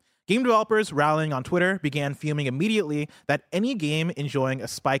community. Game developers rallying on Twitter began fuming immediately that any game enjoying a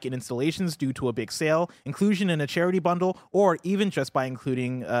spike in installations due to a big sale, inclusion in a charity bundle, or even just by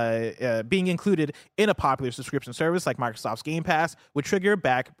being included in a popular subscription service like Microsoft's Game Pass would trigger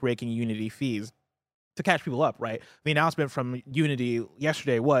back-breaking Unity fees. To catch people up, right? The announcement from Unity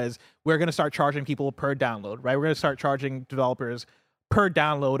yesterday was, we're going to start charging people per download, right? We're going to start charging developers per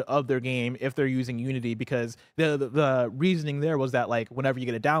download of their game if they're using Unity, because the reasoning there was that, like, whenever you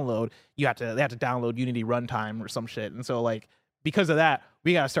get a download, they have to download Unity runtime or some shit. And so, like, because of that,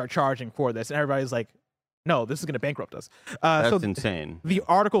 we got to start charging for this. And everybody's like, no, this is going to bankrupt us. That's insane. The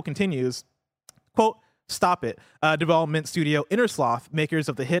article continues. Quote, "Stop it," development studio Innersloth, makers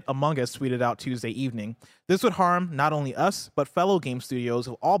of the hit Among Us, tweeted out Tuesday evening. "This would harm not only us, but fellow game studios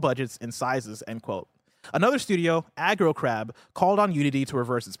of all budgets and sizes," end quote. Another studio, AgroCrab, called on Unity to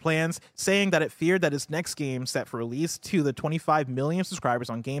reverse its plans, saying that it feared that its next game, set for release to the 25 million subscribers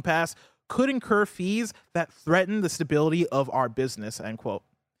on Game Pass, could incur fees that threaten the stability of our business, end quote.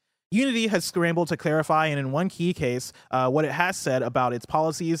 Unity has scrambled to clarify, and in one key case, what it has said about its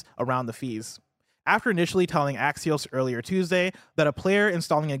policies around the fees. After initially telling Axios earlier Tuesday that a player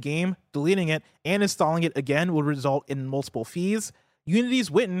installing a game, deleting it, and installing it again would result in multiple fees,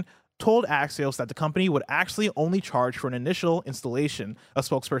 Unity's Witten told Axios that the company would actually only charge for an initial installation. A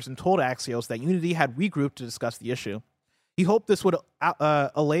spokesperson told Axios that Unity had regrouped to discuss the issue. He hoped this would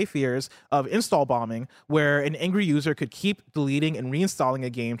allay fears of install bombing, where an angry user could keep deleting and reinstalling a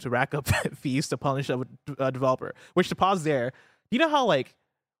game to rack up fees to punish a developer. Which, to pause there, you know how like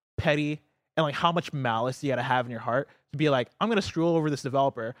petty and like how much malice you gotta have in your heart to be like, I'm gonna screw over this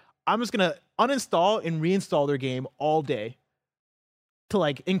developer. I'm just gonna uninstall and reinstall their game all day to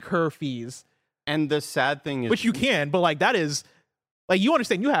like incur fees. And the sad thing is, which you can, but like that is like, you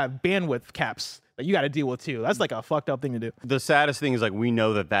understand, you have bandwidth caps that you got to deal with too. That's like a fucked up thing to do. The saddest thing is like, we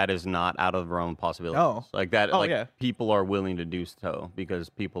know that is not out of the realm of possibilities. Oh. Like that, yeah. People are willing to do so because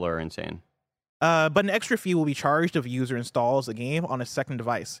people are insane. But an extra fee will be charged if a user installs a game on a second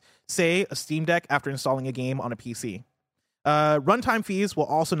device, say a Steam Deck after installing a game on a PC. Runtime fees will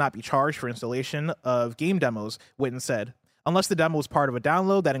also not be charged for installation of game demos, Witten said, unless the demo is part of a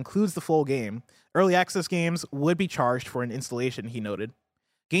download that includes the full game. Early access games would be charged for an installation, he noted.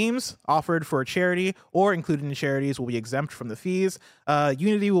 Games offered for a charity or included in charities will be exempt from the fees.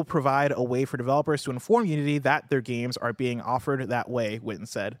 Unity will provide a way for developers to inform Unity that their games are being offered that way, Witten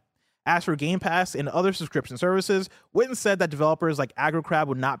said. As for Game Pass and other subscription services, Witten said that developers like AgroCrab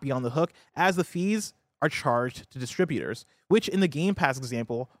would not be on the hook as the fees are charged to distributors, which in the Game Pass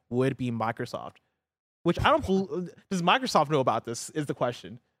example would be Microsoft. Which I don't believe, does Microsoft know about this is the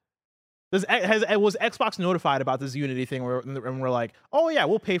question. Was Xbox notified about this Unity thing and we're like, oh yeah,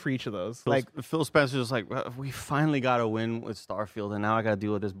 we'll pay for each of those? Phil Spencer's like, well, we finally got a win with Starfield and now I got to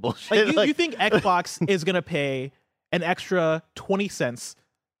deal with this bullshit. You think Xbox is going to pay an extra 20 cents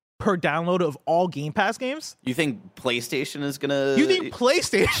per download of all Game Pass games? You think PlayStation is going to... You think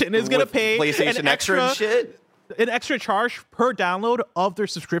PlayStation is going to pay PlayStation extra and shit? An extra charge per download of their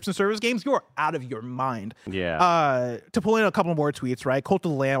subscription service games? You're out of your mind. Yeah. To pull in a couple more tweets, right? Cult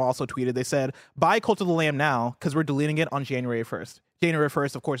of the Lamb also tweeted. They said, buy Cult of the Lamb now because we're deleting it on January 1st. January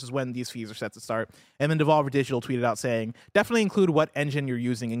 1st, of course, is when these fees are set to start. And then Devolver Digital tweeted out saying, definitely include what engine you're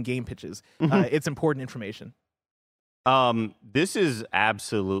using in game pitches. It's important information. This is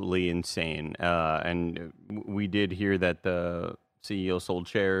absolutely insane. And we did hear that the CEO sold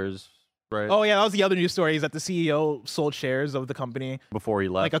shares. Right. Oh yeah, that was the other news story, is that the CEO sold shares of the company before he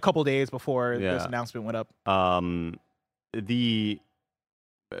left, like a couple days before this announcement went up.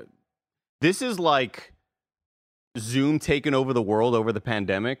 This is like Zoom taking over the world over the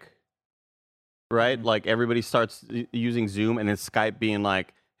pandemic, right? Mm-hmm. Like everybody starts using Zoom, and then Skype being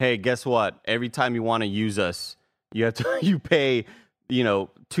like, "Hey, guess what? Every time you want to use us, you pay, 2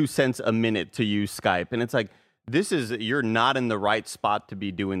 cents a minute to use Skype," and it's like, you're not in the right spot to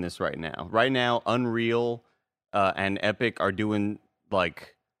be doing this right now. Right now, Unreal and Epic are doing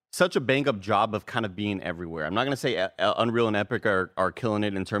like such a bang up job of kind of being everywhere. I'm not going to say Unreal and Epic are killing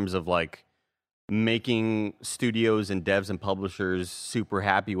it in terms of like making studios and devs and publishers super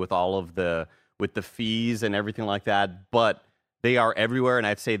happy with with the fees and everything like that, but they are everywhere, and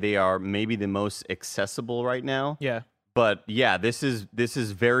I'd say they are maybe the most accessible right now. Yeah. But yeah, this is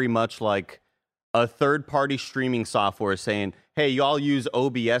very much like a third-party streaming software saying, hey, y'all use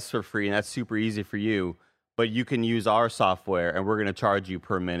OBS for free, and that's super easy for you, but you can use our software, and we're going to charge you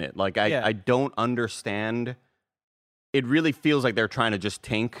per minute. Like, I don't understand. It really feels like they're trying to just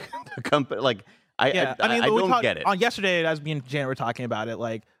tank the company. Like, I don't get it. On yesterday, as me and Janet were talking about it,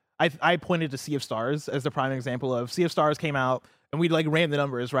 like, I pointed to Sea of Stars as the prime example of Sea of Stars came out, and we like ran the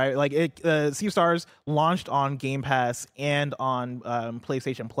numbers, right? Like, Sea of Stars launched on Game Pass and on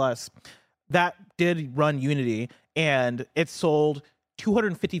PlayStation Plus. That did run Unity, and it sold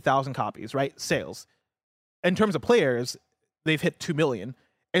 250,000 copies, right? Sales. In terms of players, they've hit 2 million.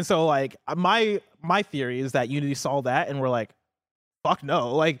 And so, like, my theory is that Unity saw that, and we're like, fuck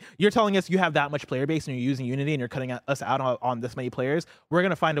no. Like, you're telling us you have that much player base, and you're using Unity, and you're cutting us out on this many players. We're going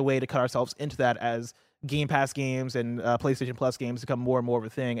to find a way to cut ourselves into that as Game Pass games and PlayStation Plus games become more and more of a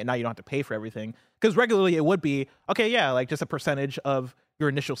thing, and now you don't have to pay for everything. Because regularly it would be, okay, yeah, like just a percentage of your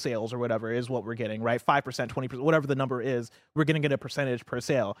initial sales or whatever is what we're getting, right? 5%, 20%, whatever the number is, we're going to get a percentage per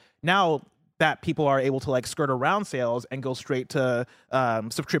sale. Now that people are able to like skirt around sales and go straight to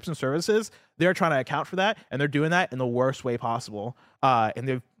subscription services. They're trying to account for that, and they're doing that in the worst way possible. And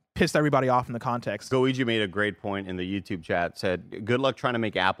they've pissed everybody off in the context. Goichi made a great point in the YouTube chat. Said, "Good luck trying to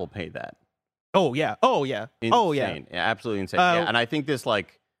make Apple pay that." Oh yeah. Insane. Yeah, absolutely insane. Yeah, and I think this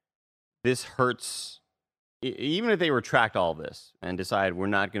hurts. Even if they retract all this and decide we're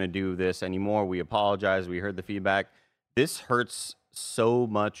not going to do this anymore, we apologize. We heard the feedback. This hurts so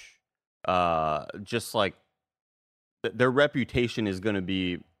much. Just like their reputation is going to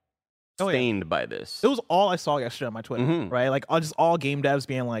be stained by this. It was all I saw yesterday on my Twitter, right? Like just all game devs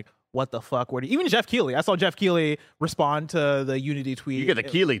being like, "What the fuck?" Even Jeff Keighley. I saw Jeff Keighley respond to the Unity tweet. You get the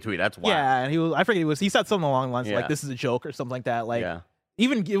Keighley tweet. That's wild. Yeah, and he said something along the lines of like, "This is a joke" or something like that. Like. Yeah.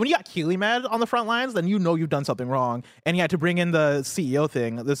 Even when you got Keighley mad on the front lines, then you know you've done something wrong. And he had to bring in the CEO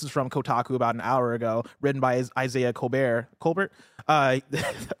thing. This is from Kotaku about an hour ago, written by Isaiah Colbert. The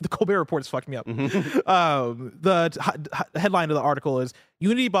Colbert Report is fucking me up. The headline of the article is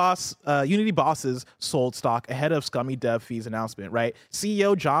Unity bosses sold stock ahead of scummy dev fees announcement, right?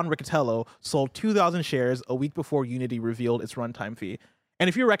 CEO John Riccitiello sold 2,000 shares a week before Unity revealed its runtime fee. And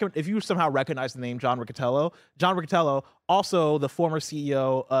if you somehow recognize the name John Riccitiello, also the former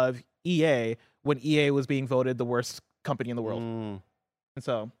CEO of EA when EA was being voted the worst company in the world. And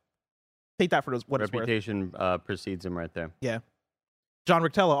so take that for what it's worth. Reputation precedes him right there. Yeah. John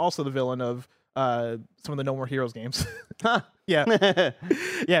Riccitiello, also the villain of some of the No More Heroes games. Yeah.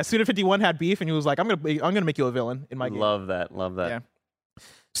 Yeah, Suda51 had beef and he was like, I'm gonna make you a villain in my game. Love that. Yeah.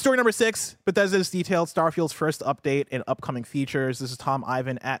 Story number 6, Bethesda's detailed Starfield's first update and upcoming features. This is Tom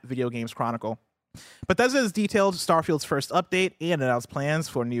Ivan at Video Games Chronicle. Bethesda has detailed Starfield's first update and announced plans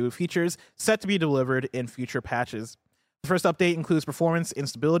for new features set to be delivered in future patches. The first update includes performance and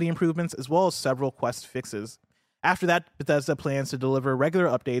stability improvements as well as several Quest fixes. After that, Bethesda plans to deliver regular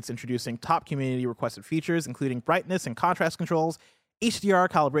updates introducing top community requested features including brightness and contrast controls, HDR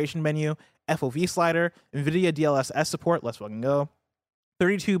calibration menu, FOV slider, NVIDIA DLSS support, let's fucking go,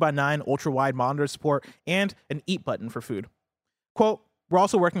 32:9 ultra-wide monitor support, and an eat button for food. Quote, "We're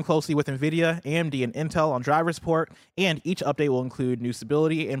also working closely with NVIDIA, AMD, and Intel on driver support, and each update will include new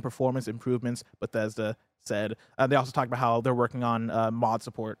stability and performance improvements," Bethesda said. They also talked about how they're working on mod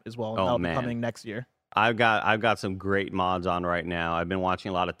support as well, and that'll be coming next year. I've got some great mods on right now. I've been watching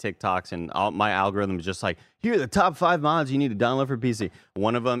a lot of TikToks, and my algorithm is just like, here are the top 5 mods you need to download for PC.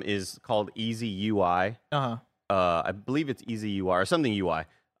 One of them is called Easy UI. I believe it's Easy UI or something UI.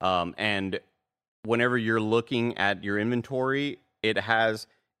 And whenever you're looking at your inventory, it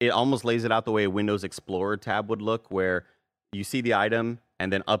almost lays it out the way a Windows Explorer tab would look, where you see the item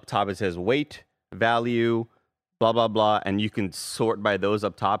and then up top it says weight, value, blah, blah, blah. And you can sort by those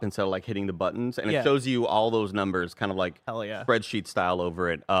up top instead of like hitting the buttons. And it shows you all those numbers kind of like spreadsheet style over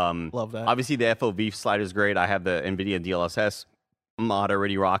it. Love that. Obviously the FOV slide is great. I have the NVIDIA DLSS mod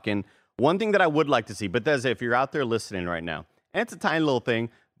already rocking. One thing that I would like to see, Bethesda, if you're out there listening right now, and it's a tiny little thing,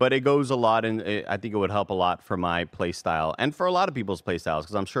 but it goes a lot, and I think it would help a lot for my play style and for a lot of people's play styles,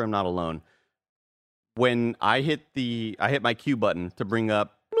 because I'm sure I'm not alone. When I hit my Q button to bring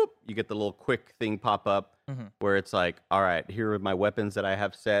up, bloop, you get the little quick thing pop up where it's like, all right, here are my weapons that I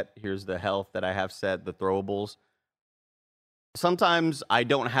have set. Here's the health that I have set, the throwables. Sometimes I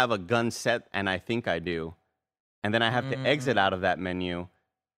don't have a gun set, and I think I do. And then I have to exit out of that menu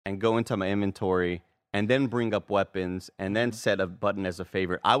and go into my inventory and then bring up weapons and then set a button as a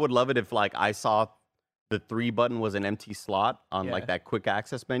favorite. I would love it if like I saw the 3 button was an empty slot on like that quick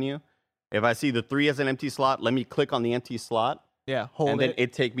access menu. If I see the 3 as an empty slot, let me click on the empty slot. Yeah, then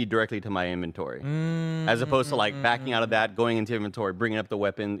it take me directly to my inventory. As opposed to like backing out of that, going into inventory, bringing up the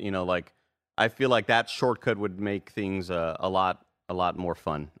weapon, like I feel like that shortcut would make things a lot more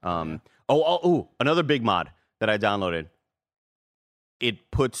fun. Another big mod that I downloaded.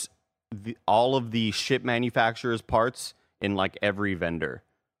 It puts all of the ship manufacturers' parts in like every vendor.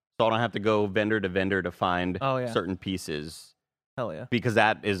 So I don't have to go vendor to vendor to find certain pieces. Hell yeah. Because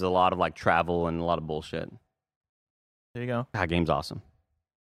that is a lot of like travel and a lot of bullshit. There you go. That game's awesome.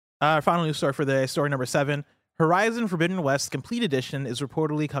 Final news story for the day, story number 7. Horizon Forbidden West Complete Edition is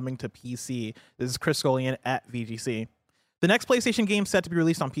reportedly coming to PC. This is Chris Scullion at VGC. The next PlayStation game set to be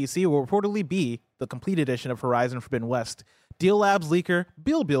released on PC will reportedly be the complete edition of Horizon Forbidden West. Deal Labs leaker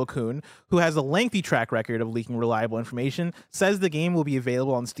Bill Kuhn, who has a lengthy track record of leaking reliable information, says the game will be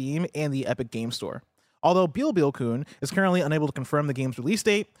available on Steam and the Epic Game Store. Although Bill Kuhn is currently unable to confirm the game's release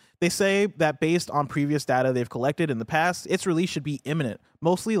date, they say that based on previous data they've collected in the past, its release should be imminent,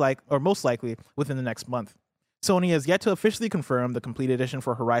 most likely within the next month. Sony has yet to officially confirm the complete edition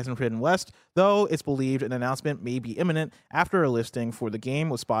for Horizon Forbidden West, though it's believed an announcement may be imminent after a listing for the game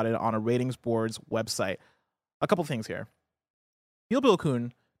was spotted on a ratings board's website. A couple things here. Bill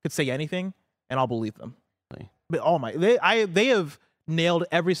Kun could say anything, and I'll believe them. But they have nailed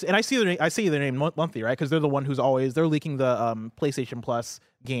every, and I see their name monthly, right? Because they're the one who's they're leaking the PlayStation Plus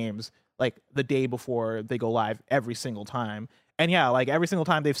games like the day before they go live every single time. And yeah, like every single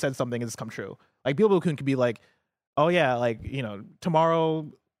time they've said something, it's come true. Like Bill Kun could be like, oh yeah, like, you know, tomorrow,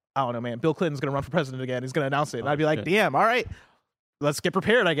 I don't know, man, Bill Clinton's gonna run for president again. He's gonna announce it. And I'd be like, damn, all right, let's get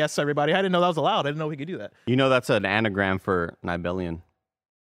prepared, I guess, everybody. I didn't know that was allowed. I didn't know we could do that. You know, that's an anagram for Nibelian.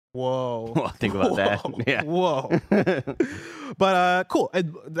 Whoa. Well, think about that. Yeah. Whoa. But cool.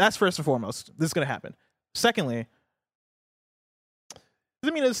 That's first and foremost. This is gonna happen. Secondly, does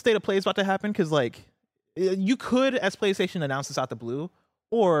it mean a state of play is about to happen? Because like, you could, as PlayStation, announce this out the blue,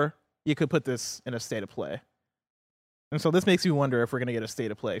 or you could put this in a state of play. And so this makes me wonder if we're going to get a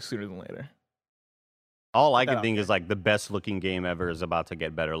state of play sooner than later. All I can think is like the best looking game ever is about to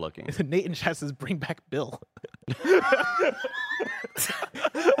get better looking. Nate in chat says, bring back Bill.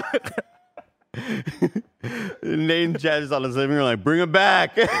 Nate in chat is on his living room like, bring him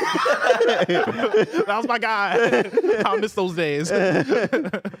back. That was my guy. I miss those days.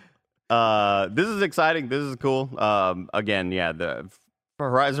 This is exciting. This is cool. Again, yeah, the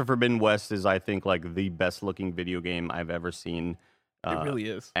Horizon Forbidden West is, I think, like the best looking video game I've ever seen. It really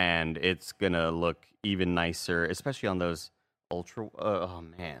is. And it's gonna look even nicer, especially on those ultra. Oh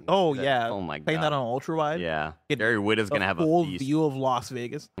man. Oh yeah. Oh my god. Playing that on ultra wide. Yeah. Gary Witt is gonna have a full feast. view of Las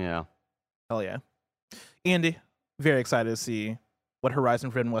Vegas. Yeah. Hell yeah. Andy, very excited to see what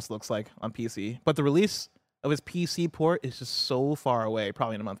Horizon Forbidden West looks like on PC. But the release of his PC port is just so far away,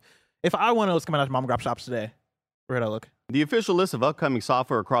 probably in a month. If I want to know what's coming out of Mom Grab Shops today, where did I look? The official list of upcoming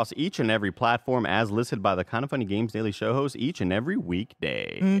software across each and every platform as listed by the Kinda Funny Games Daily Show host each and every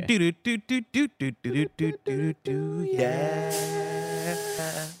weekday. Yeah.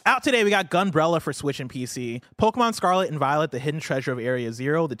 Out today, we got Gunbrella for Switch and PC, Pokemon Scarlet and Violet, The Hidden Treasure of Area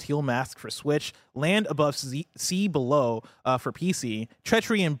Zero, The Teal Mask for Switch, Land Above Sea Below for PC,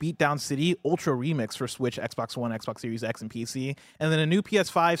 Treachery and Beatdown City Ultra Remix for Switch, Xbox One, Xbox Series X, and PC. And then a new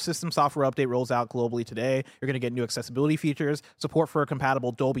PS5 system software update rolls out globally today. You're going to get new accessibility features, support for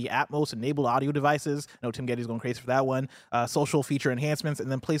compatible Dolby Atmos enabled audio devices. I know Tim Getty's going crazy for that one. Social feature enhancements,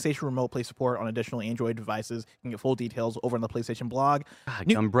 and then PlayStation Remote Play support on additional Android devices. You can get full details over on the PlayStation blog.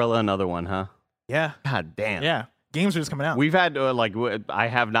 Umbrella, another one, huh? Yeah. God damn. Yeah. Games are just coming out. We've had I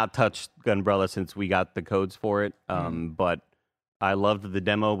have not touched Gunbrella since we got the codes for it. But I loved the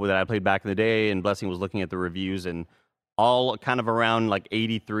demo that I played back in the day, and Blessing was looking at the reviews, and all kind of around like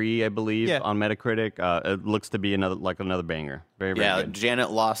 83, I believe, on Metacritic. It looks to be another banger. Very, very good.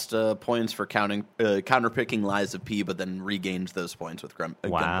 Janet lost points for counterpicking Lies of P, but then regained those points with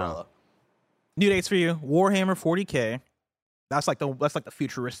Gunbrella. New dates for you: Warhammer 40K. That's like the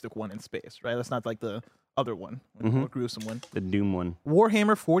futuristic one in space, right? That's not like the other one, the more gruesome one. The Doom one.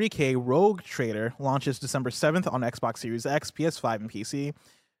 Warhammer 40K Rogue Trader launches December 7th on Xbox Series X, PS5, and PC.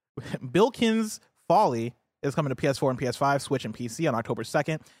 Bilkin's Folly is coming to PS4 and PS5, Switch, and PC on October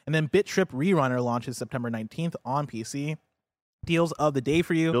 2nd. And then Bit Trip Rerunner launches September 19th on PC. Deals of the day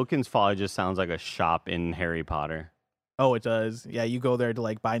for you. Bilkin's Folly just sounds like a shop in Harry Potter. Oh, it does. Yeah, you go there to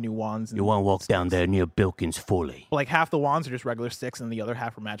like buy new wands. You want to walk down there near Bilkin's Folly. Like half the wands are just regular sticks, and the other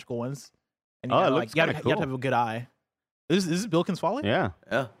half are magical ones. And it looks you cool. have to have a good eye. Is this Bilkin's Folly? Yeah,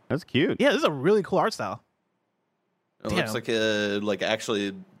 that's cute. Yeah, this is a really cool art style. It looks like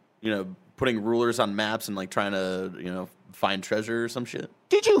actually, putting rulers on maps and like trying to find treasure or some shit.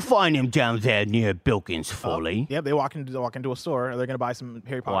 Did you find him down there near Bilkin's Folly? Yeah, they walk into a store. They're gonna buy some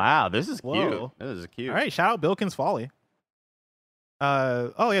Harry Potter. Wow, this is cute. This is cute. All right, shout out Bilkin's Folly.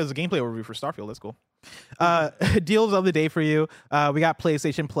 There's a gameplay overview for Starfield. That's cool. Deals of the day for you. We got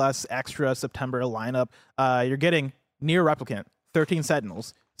PlayStation Plus Extra September lineup. You're getting Nier Replicant, 13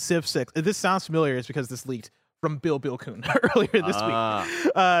 Sentinels, Civ 6. If this sounds familiar, it's because this leaked from Bill Kun earlier this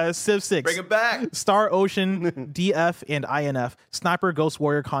week. Civ 6. Bring it back. Star Ocean, DF, and INF. Sniper Ghost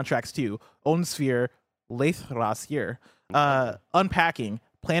Warrior Contracts 2. Own Sphere, Lathras here. Unpacking.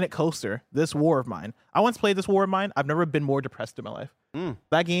 Planet Coaster, This War of Mine. I once played This War of Mine. I've never been more depressed in my life.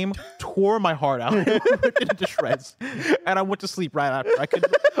 That game tore my heart out. Ripped it into shreds. And I went to sleep right after. I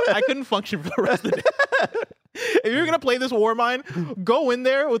couldn't function for the rest of the day. If you're going to play This War of Mine, go in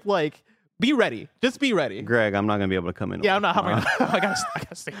there with be ready. Just be ready. Greg, I'm not going to be able to come in. Yeah, I'm not. I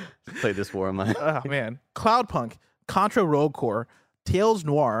gotta stay. Play This War of Mine. Oh, man. Cloudpunk, Contra Rogue Core, Tales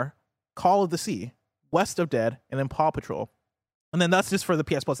Noir, Call of the Sea, West of Dead, and then Paw Patrol. And then that's just for the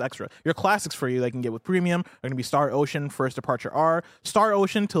PS Plus Extra. Your classics for you that you can get with Premium are going to be Star Ocean, First Departure R, Star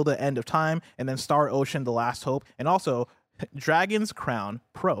Ocean Till the End of Time, and then Star Ocean The Last Hope, and also Dragon's Crown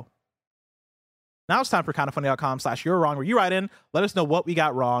Pro. Now it's time for kindafunny.com/you're wrong, where you write in, let us know what we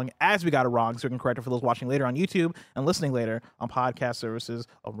got wrong as we got it wrong, so we can correct it for those watching later on YouTube and listening later on podcast services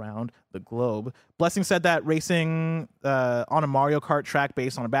around the globe. Blessing said that racing on a Mario Kart track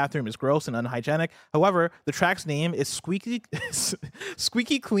based on a bathroom is gross and unhygienic. However, the track's name is Squeaky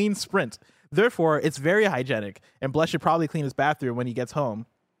Clean Sprint. Therefore, it's very hygienic, and Bless should probably clean his bathroom when he gets home.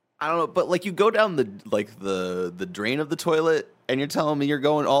 I don't know, but like you go down the drain of the toilet, and you're telling me you're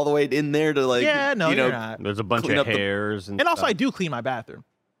going all the way in there to like, yeah, no, you're not. There's a bunch of hairs and also stuff. I do clean my bathroom.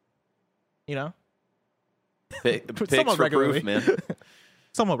 You know, somewhat regularly, man.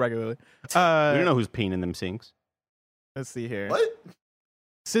 Somewhat regularly. We don't know who's peeing in them sinks. Let's see here. What?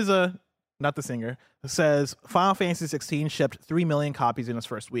 SZA, not the singer, says Final Fantasy 16 shipped 3 million copies in its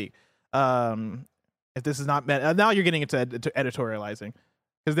first week. If this is not met, now you're getting into editorializing.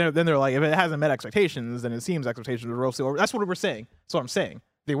 Because then they're like, if it hasn't met expectations, then it seems expectations were grossly over. That's what we're saying. That's what I'm saying.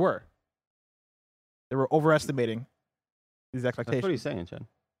 They were overestimating these expectations. That's what he's saying, Chad.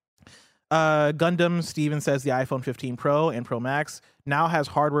 Gundam Steven says the iPhone 15 Pro and Pro Max now has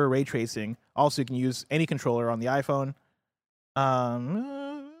hardware ray tracing. Also, you can use any controller on the iPhone.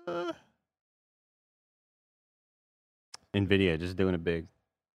 NVIDIA just doing it big.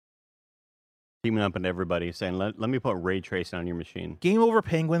 Teaming up with everybody, saying, let me put ray tracing on your machine. Game Over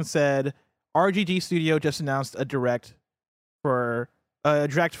Penguin said RGG Studio just announced a direct for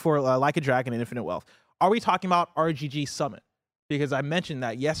Like a Dragon and Infinite Wealth. Are we talking about RGG Summit? Because I mentioned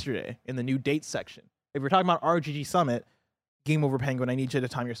that yesterday in the new dates section. If we're talking about RGG Summit, Game Over Penguin, I need you to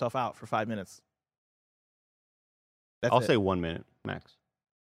time yourself out for 5 minutes. I'll say 1 minute max.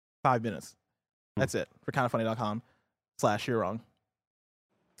 5 minutes. That's it for kindafunny.com/you're wrong.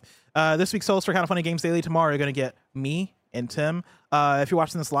 This week's hosts for Kinda Funny Games Daily tomorrow are going to get me and Tim. If you're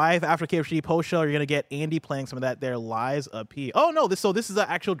watching this live after KFG post show, you're going to get Andy playing some of that there Lies of P. Oh no, this is an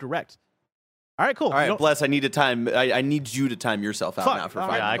actual direct. All right, cool. All right, Bless. I need you to time yourself out now for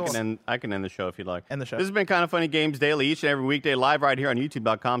 5 minutes. I can end the show if you'd like. End the show. This has been Kinda Funny Games Daily, each and every weekday live right here on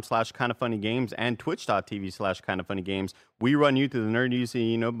YouTube.com/KindaFunnyGames and Twitch.tv/KindaFunnyGames. We run you through the nerd news,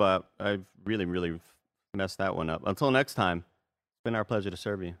 but I've really, really messed that one up. Until next time, it's been our pleasure to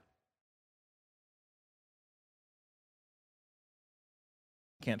serve you.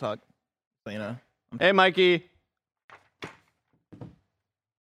 Can't talk, so, you know. Hey, Mikey.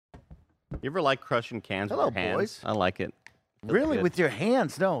 You ever like crushing cans with your hands? Boys. I like it. Really, with your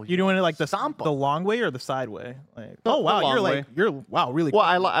hands? No. You're doing it like the Stomp 'em. the long way or the side way? Like, The oh wow, long way. you're really. Well,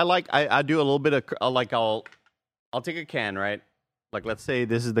 I do a little bit of I'll take a can, right? Like let's say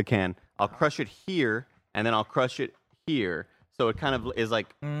this is the can. I'll crush it here and then I'll crush it here. So it kind of is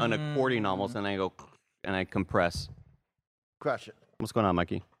like an accordion almost, and I go and I compress. Crush it. What's going on,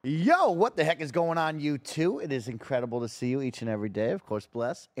 Mikey? Yo, what the heck is going on, you two? It is incredible to see you each and every day. Of course,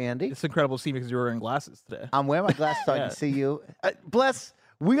 Bless, Andy. It's incredible to see me because you're wearing glasses today. I'm wearing my glasses so I can see you. Bless,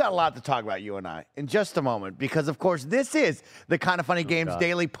 we got a lot to talk about, you and I, in just a moment, because, of course, this is the Kinda Funny Games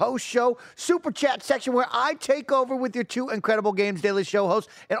Daily Post Show Super Chat section where I take over with your two incredible Games Daily Show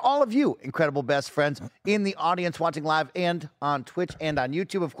hosts and all of you incredible best friends in the audience watching live and on Twitch and on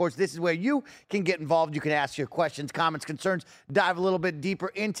YouTube. Of course, this is where you can get involved. You can ask your questions, comments, concerns, dive a little bit deeper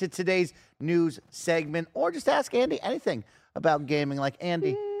into today's news segment, or just ask Andy anything about gaming. Like,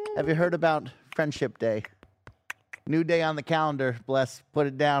 Andy, have you heard about Friendship Day? New day on the calendar. Bless, put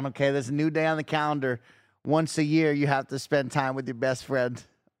it down. Okay, there's a new day on the calendar. Once a year, you have to spend time with your best friend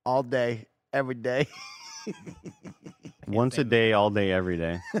all day, every day. Once a day, all day, every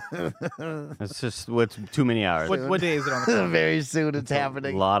day. It's just what's too many hours. What day is it on the calendar? Very soon it's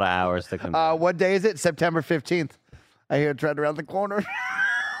happening. A lot of hours to come. What day is it? September 15th. I hear it's right around the corner.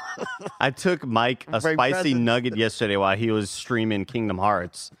 I took Mike a Bring spicy presents. nugget yesterday while he was streaming Kingdom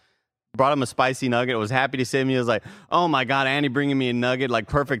Hearts. Brought him a spicy nugget. Was happy to see me. He was like, "Oh my God, Andy, bringing me a nugget, like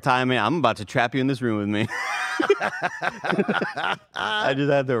perfect timing. I'm about to trap you in this room with me." I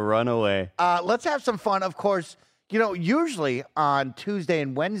just had to run away. Let's have some fun. Of course, usually on Tuesday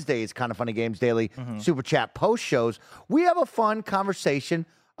and Wednesdays, Kinda Funny Games Daily Super Chat post shows, we have a fun conversation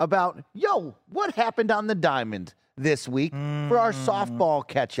about, what happened on the diamond this week for our softball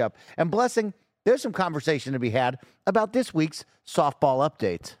catch-up. And Blessing, there's some conversation to be had about this week's softball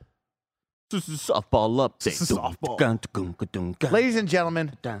update. This is softball update. Softball. Ladies and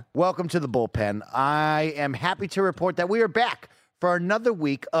gentlemen, welcome to the bullpen. I am happy to report that we are back for another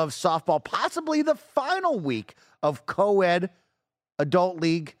week of softball, possibly the final week of co-ed adult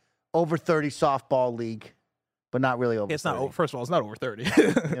league over 30 softball league. but not really over. It's 30. not. First of all, it's not over 30. You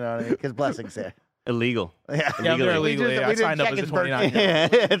know what I mean? Because Blessing's there. Illegal. Yeah, Yeah, they're illegally. I signed up as a 29. Yeah,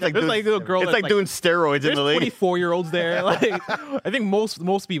 it's like There's doing, little girl. it's like doing steroids in There's the league. 24-year-olds there. Like, I think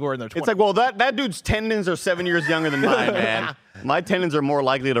most people are in their 20s. It's like, well, that dude's tendons are 7 years younger than mine, man. My tendons are more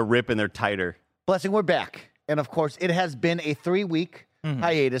likely to rip and they're tighter. Blessing, we're back. And of course, it has been a 3-week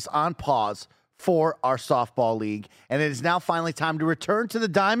hiatus on pause for our softball league. And it is now finally time to return to the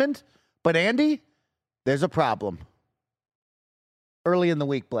diamond. But Andy, there's a problem. Early in the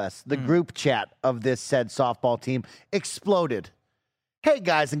week, Bless, the group chat of this said softball team exploded. Hey,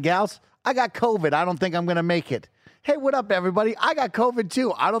 guys and gals, I got COVID. I don't think I'm going to make it. Hey, what up, everybody? I got COVID,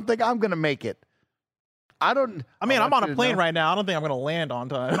 too. I don't think I'm going to make it. I'm on a plane right now. I don't think I'm going to land on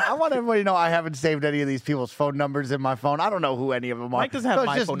time. I want everybody to know I haven't saved any of these people's phone numbers in my phone. I don't know who any of them are. Mike doesn't have So it's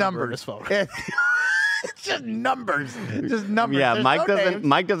my just phone number in his phone. It's just numbers. Just numbers. Yeah, There's Mike no doesn't. names.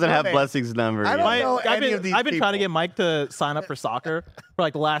 Mike doesn't No have names. Blessing's number. I don't yet. know any of these I've been trying to people. get Mike to sign up for soccer for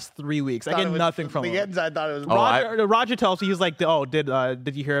like the last 3 weeks. I Thought get it was nothing from him. Lienz, I thought it was. Roger tells me, he's like, oh, did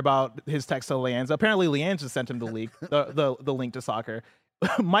you hear about his text to Lianza? Apparently, Lianza just sent him the link, the link to soccer.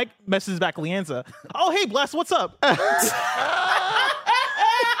 Mike messages back Lianza. Oh, hey, Bless, what's up?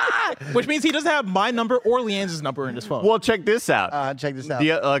 Which means he doesn't have my number or Lianza's number in his phone. Well, check this out. Check this out.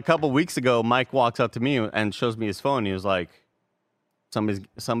 A couple weeks ago, Mike walks up to me and shows me his phone. He was like,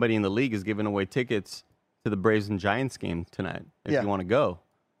 somebody in the league is giving away tickets to the Braves and Giants game tonight. If you want to go.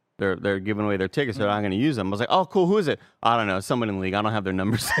 They're giving away their tickets. They're not going to use them. I was like, oh, cool. Who is it? I don't know. Someone in the league. I don't have their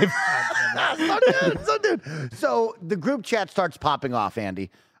numbers saved. So the group chat starts popping off,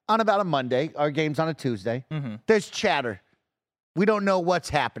 Andy, on about a Monday. Our game's on a Tuesday. There's chatter. We don't know what's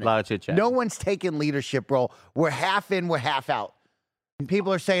happening. A lot of chit-chat. No one's taking leadership role. We're half in, we're half out.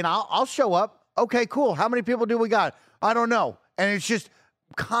 People are saying, I'll show up. Okay, cool. How many people do we got? I don't know. And it's just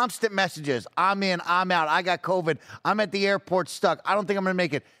constant messages. I'm in, I'm out. I got COVID. I'm at the airport stuck. I don't think I'm going to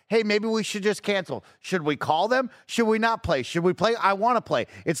make it. Hey, maybe we should just cancel. Should we call them? Should we not play? Should we play? I want to play.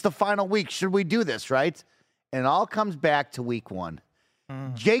 It's the final week. Should we do this, right? And it all comes back to week one.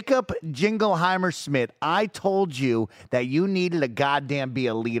 Jacob Jingleheimer Smith, I told you that you needed to goddamn be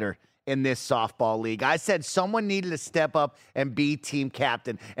a leader in this softball league. I said someone needed to step up and be team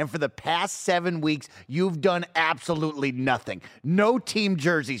captain. And for the past 7 weeks, you've done absolutely nothing. No team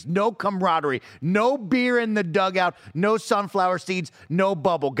jerseys, no camaraderie, no beer in the dugout, no sunflower seeds, no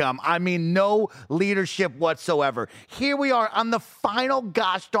bubble gum. I mean, no leadership whatsoever. Here we are on the final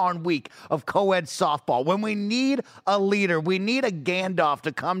gosh darn week of co-ed softball. When we need a leader, we need a Gandalf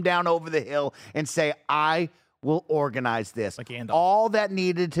to come down over the hill and say, I will organize this. All that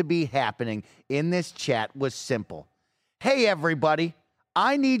needed to be happening in this chat was simple. Hey, everybody,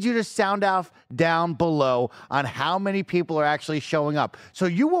 I need you to sound off down below on how many people are actually showing up. So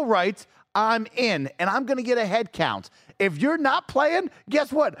you will write, I'm in, and I'm going to get a head count. If you're not playing,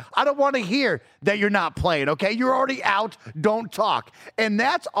 guess what? I don't want to hear that you're not playing, okay? You're already out. Don't talk. And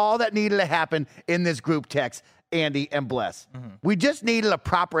that's all that needed to happen in this group text. Andy and Bless. We just needed a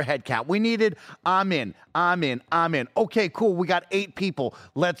proper head count. We needed, I'm in. Okay, cool. We got 8 people.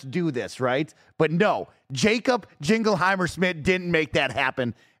 Let's do this, right? But no, Jacob Jingleheimer Smith didn't make that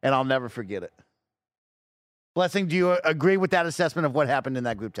happen, and I'll never forget it. Blessing, do you agree with that assessment of what happened in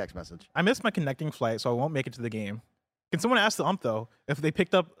that group text message? I missed my connecting flight, so I won't make it to the game. Can someone ask the ump, though, if they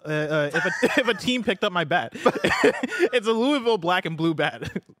picked up, if a team picked up my bat? It's a Louisville black and blue bat.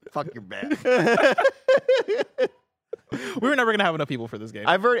 Fuck your bat. We were never going to have enough people for this game.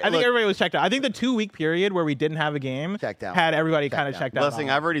 I think everybody was checked out. I think the 2-week period where we didn't have a game had everybody kind of checked out. Blessing,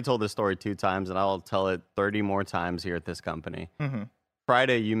 I've already told this story 2 times, and I'll tell it 30 more times here at this company.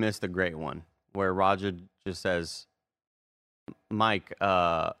 Friday, you missed a great one where Roger just says, Mike,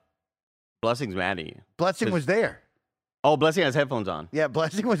 Blessing's mad at you. Blessing was there. Oh, Blessing has headphones on. Yeah,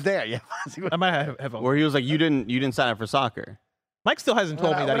 Blessing was there. Yeah, I might have headphones. Where he was like, you didn't sign up for soccer. Mike still hasn't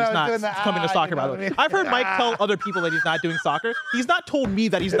told me that he's not coming to soccer, by the way. I've heard Mike tell other people that he's not doing soccer. He's not told me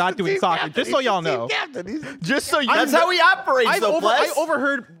that he's not doing soccer, just so y'all know. Just so you That's how he operates, I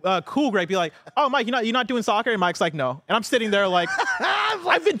overheard Cool Greg be like, oh, Mike, you're not doing soccer? And Mike's like, no. And I'm sitting there like,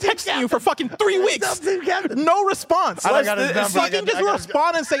 I've been texting you for fucking 3 weeks. No response. I got his So number. you can just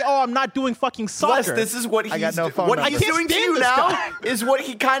respond and say, oh, I'm not doing fucking soccer. Plus, this is what he's what he's doing to you now is what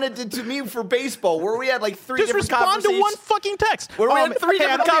he kind of did to me for baseball, where we had like 3 just different respond to conversations. one fucking text. Where we had 3 hey,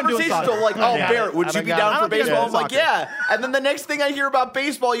 I different don't think I'm doing conversations soccer. of like, oh, Barrett, would you be down for baseball? I'm like, soccer. yeah. And then the next thing I hear about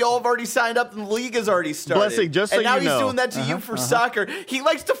baseball, y'all have already signed up and the league has already started. Blessing, just so and now you he's know. doing that to you for soccer. He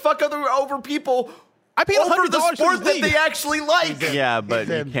likes to fuck over people. I paid over the $100 sport for that this they league. actually like. Yeah, but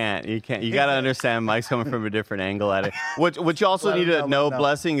you can't. You got to understand Mike's coming from a different angle at it. What you also need to know,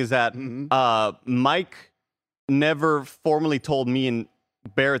 Blessing, is that Mike never formally told me and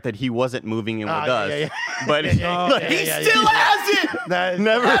Barrett that he wasn't moving in with us. But he still has it.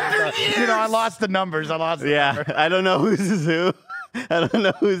 Never. I lost the numbers. Numbers. I don't know who's who. I don't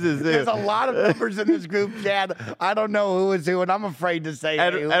know who's who. There's a lot of numbers in this group chat. I don't know who is who, and I'm afraid to say.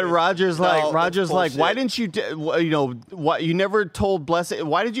 And Roger's like, why didn't you? What you never told Blessing?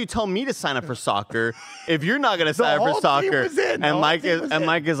 Why did you tell me to sign up for soccer if you're not going to sign up for soccer? And Mike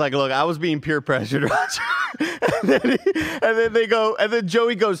is like, look, I was being peer pressured, Roger. and then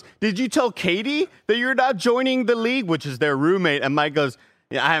Joey goes, did you tell Katie that you're not joining the league, which is their roommate? And Mike goes,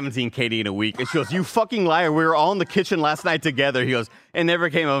 yeah, I haven't seen Katie in a week. And she goes, you fucking liar. We were all in the kitchen last night together. He goes, it never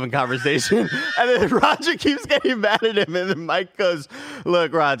came up in conversation. And then Roger keeps getting mad at him. And then Mike goes,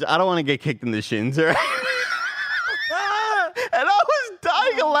 look, Roger, I don't want to get kicked in the shins, all right? And I was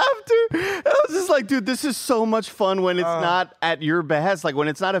dying of laughter. And I was just like, dude, this is so much fun when it's not at your behest. Like, when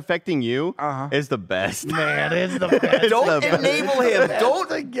it's not affecting you, it's the best. Man, it's the best. Don't enable him. Don't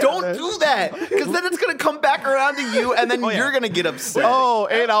do that. Because then it's going to come back around to you, and then you're going to get upset. Oh,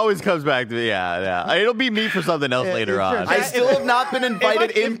 it always comes back to me. Yeah. It'll be me for something else later on. I still have not been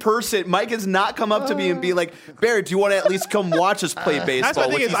invited in person. Mike has not come up to me and be like, Barrett, do you want to at least come watch us play baseball?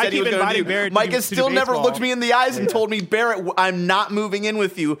 Which he said he was going to do. Mike has still never looked me in the eyes and told me, Barrett, I'm not moving in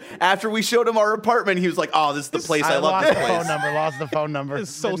with you. After we showed him our apartment, he was like, oh, this is the place I love this place. Lost the phone number.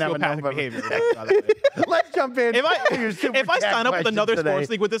 It's sociopathic behavior. Let's jump in. If I sign up with another sports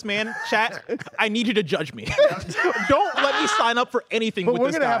league with this man, chat, I need you to judge me. Don't let me sign up for anything with this guy.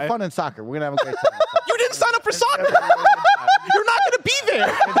 We're going to have fun in soccer. We're going to have a great time. You didn't sign up for soccer. You're not going to be there.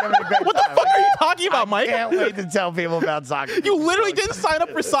 What the fuck are you talking about, Mike? I can't wait to tell people about soccer. You literally didn't sign up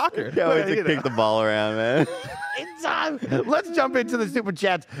for soccer. Can't wait to kick the ball around, man. It's time. Let's jump into the super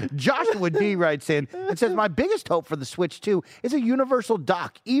chats. Joshua D writes in and says, my biggest hope for the Switch 2 is a universal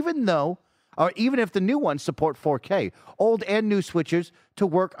dock, even if the new ones support 4K. Old and new switchers to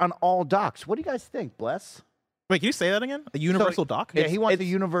work on all docks. What do you guys think, Bless? Wait, can you say that again? A universal dock? Yeah, he wants a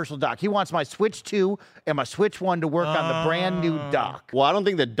universal dock. He wants my Switch 2 and my Switch 1 to work on the brand new dock. Well, I don't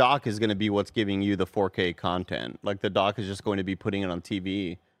think the dock is going to be what's giving you the 4K content. Like, the dock is just going to be putting it on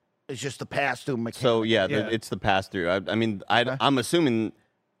TV. It's just the pass-through mechanic. So, it's the pass-through. I'm assuming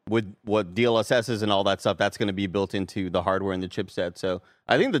with what DLSS is and all that stuff, that's going to be built into the hardware and the chipset. So,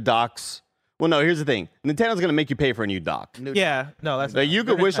 I think the docks... Well, no, here's the thing. Nintendo's going to make you pay for a new dock. You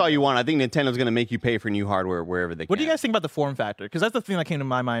could wish all you want. I think Nintendo's going to make you pay for new hardware wherever they can. What do you guys think about the form factor? Because that's the thing that came to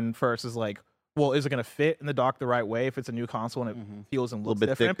my mind first is like, well, is it going to fit in the dock the right way if it's a new console and it feels and looks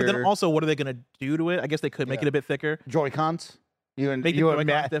different? Thicker. But then also, what are they going to do to it? I guess they could make it a bit thicker. Joy-Cons? Do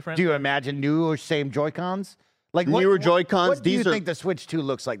you imagine new or same Joy-Cons? Like newer Joy-Cons. What do you think the Switch 2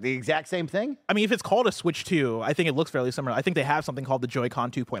 looks like? The exact same thing? I mean, if it's called a Switch 2, I think it looks fairly similar. I think they have something called the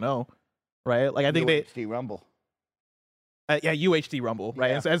Joy-Con 2.0. Right, like I think UHD Rumble. UHD Rumble,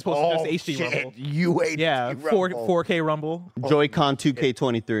 right? As opposed to just HD Rumble. UHD Rumble. 4K Rumble. Joy-Con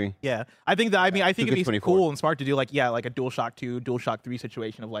 2K23. Yeah, I think that. I mean, I think it'd be cool and smart to do like a DualShock 2, DualShock 3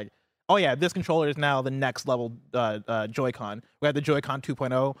 situation of like, oh yeah, this controller is now the next level Joy-Con. We have the Joy-Con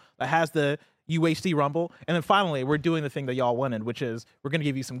 2.0 that has the UHD Rumble, and then finally we're doing the thing that y'all wanted, which is we're gonna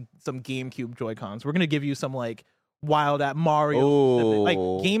give you some GameCube Joy-Cons. We're gonna give you some like wild at Mario, like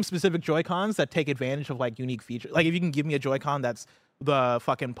game-specific Joy-Cons that take advantage of like unique features. Like if you can give me a Joy-Con that's the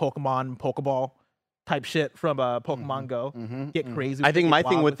fucking Pokeball type shit from Pokemon Go, get crazy. I think my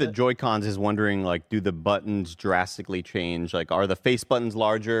thing with the Joy-Cons is wondering like, do the buttons drastically change? Like, are the face buttons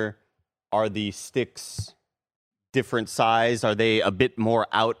larger? Are the sticks different size? Are they a bit more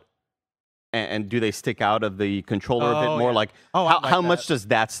out? And do they stick out of the controller a bit more? Like, how much does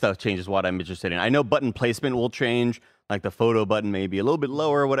that stuff change is what I'm interested in. I know button placement will change. Like the photo button may be a little bit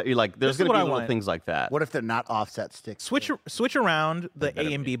lower. Whatever. Like, there's going to be little things like that. What if they're not offset sticks? Switch around the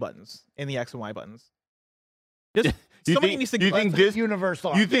A and B buttons and the X and Y buttons. Just you think this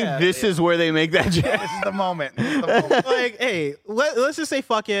universal? You think this is where they make that? This is the moment. Like, hey, let's just say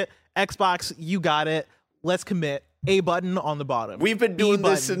fuck it. Xbox, you got it. Let's commit. A button on the bottom. We've been doing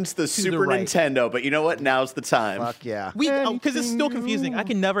this since the Super Nintendo, but you know what? Now's the time. Fuck yeah. Because it's still confusing. I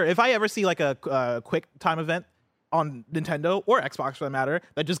can never, if I ever see like a quick time event on Nintendo or Xbox for that matter,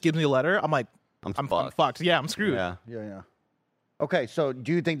 that just gives me a letter, I'm like, I'm fucked. Yeah, I'm screwed. Yeah. Okay, so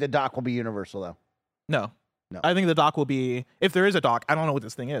do you think the dock will be universal though? No. I think the dock will be, if there is a dock, I don't know what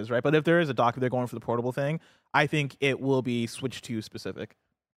this thing is, right? But if there is a dock, if they're going for the portable thing, I think it will be Switch 2 specific.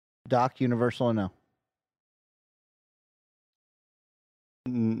 Dock universal or no?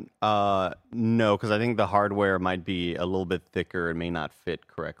 No, because I think the hardware might be a little bit thicker and may not fit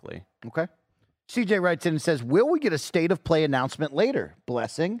correctly. Okay. CJ writes in and says, will we get a state of play announcement later?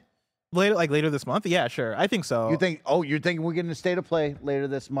 Blessing? Later this month? Yeah, sure. I think so. You think? Oh, you're thinking we're getting a state of play later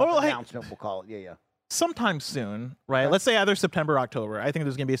this month? Well, announcement, we'll call it. Yeah. Sometime soon, right? Let's say either September or October. I think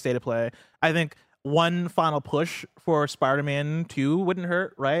there's going to be a state of play. I think one final push for Spider-Man 2 wouldn't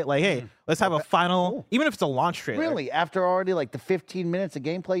hurt, right? Like, hey, let's have a final, even if it's a launch trailer. Really? After already like the 15 minutes of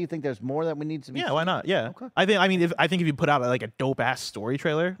gameplay, you think there's more that we need to be? Yeah, why not? Yeah. Okay. I think if you put out like a dope ass story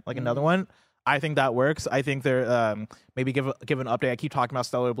trailer, like another one, I think that works. I think they're maybe give an update. I keep talking about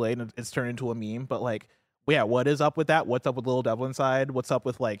Stellar Blade and it's turned into a meme, but like, yeah, what is up with that? What's up with Little Devil Inside? What's up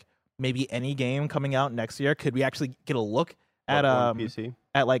with like maybe any game coming out next year? Could we actually get a look at PC?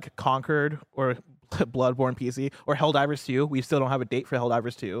 At like Conquered or Bloodborne PC or Helldivers 2? We still don't have a date for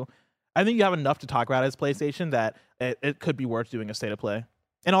Helldivers 2. I think you have enough to talk about as PlayStation that it could be worth doing a state of play.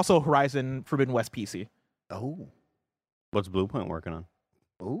 And also Horizon Forbidden West PC. Oh. What's Bluepoint working on?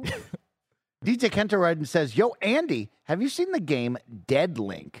 Ooh. DJ Kento Ryden says, yo, Andy, have you seen the game Dead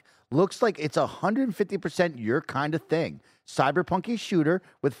Link? Looks like it's 150% your kind of thing. Cyberpunky shooter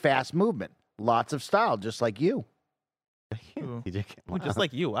with fast movement. Lots of style, just like you. DJ, wow. Just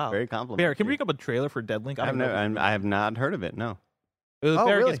like you, wow. Very complimentary. Bear, can we bring up a trailer for Dead Link? I have not heard of it, no.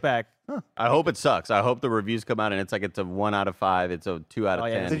 Bear really? gets back. Huh. I hope it sucks. I hope the reviews come out and it's like it's a 1 out of 5, it's a 2 out of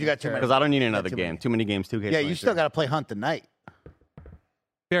 10. So you got too many. Because I don't need another game. Too many games, 2K. Yeah, you still got to play Hunt the Night.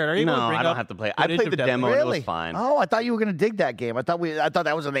 Barrett, are you no, going to bring I don't up have to play. I played the demo and it was fine. Oh, I thought you were going to dig that game. I thought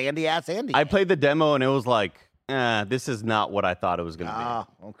that was an Andy ass Andy. I played the demo and it was like, this is not what I thought it was going to be. Ah,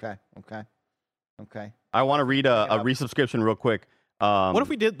 okay. I want to read a resubscription real quick. What if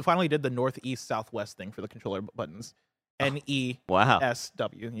we finally did the northeast southwest thing for the controller buttons? NESW. Wow.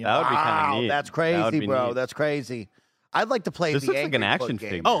 You know? That would be kind of neat. That's crazy, bro. Neat. That's crazy. I'd like to play this the looks Angry like an action Foot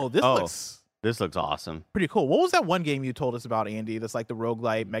figure. game. This looks awesome. Pretty cool. What was that one game you told us about, Andy? That's like the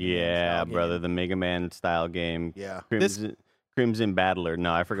roguelite Mega Man style brother, game. the Mega Man style game. Yeah. Crimson Battler.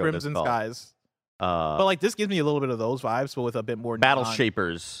 No, I forgot Crimson what it's called. Skies. But like this gives me a little bit of those vibes, but with a bit more Battle neon.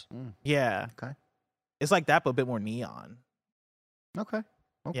 Shapers. Yeah. Okay. It's like that, but a bit more neon. Okay.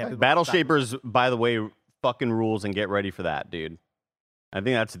 Yeah. Battle Shapers, by the way, fucking rules and get ready for that, dude. I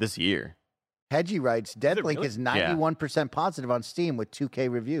think that's this year. Hedgie writes, Deadlink really? is 91% positive on Steam with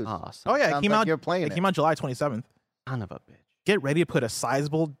 2K reviews. Awesome. Oh yeah, it came out. You're playing it came out July 27th. Son of a bitch. Get ready to put a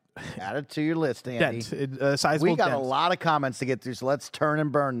sizable Add it to your list, Andy. Sizable we got dent. a lot of comments to get through, so let's turn and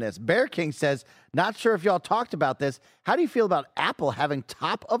burn this. Bear King says, not sure if y'all talked about this. How do you feel about Apple having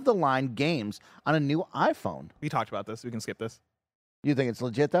top-of-the-line games on a new iPhone? We talked about this. We can skip this. You think it's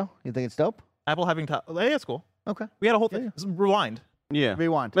legit, though? You think it's dope? Apple having top... Yeah, it's cool. Okay. We had a whole thing. Yeah. Rewind. Yeah.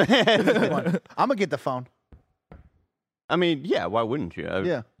 Rewind. I'm going to get the phone. I mean, yeah, why wouldn't you?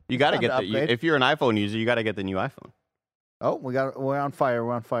 Yeah. You got to get if you're an iPhone user, you got to get the new iPhone. Oh, we're on fire.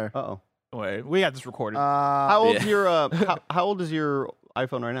 We're on fire. Uh-oh. Wait, we got this recorded. How old is your how old is your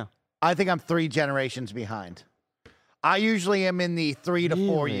iPhone right now? I think I'm 3 generations behind. I usually am in the 3 to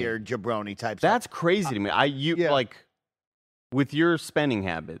 4 year jabroni type. That's crazy to me. Like with your spending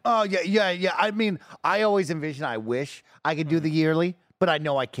habits. Oh yeah. I mean, I always envision. I wish I could do the yearly, but I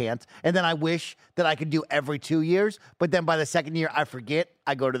know I can't. And then I wish that I could do every 2 years. But then by the second year, I forget.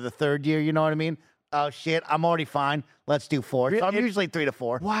 I go to the third year. You know what I mean? Oh shit, I'm already fine. Let's do 4. So I'm usually 3 to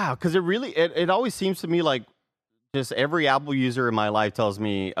 4. Wow, because it always seems to me like just every Apple user in my life tells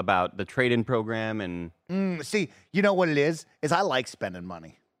me about the trade-in program and. See, you know what it is? Is I like spending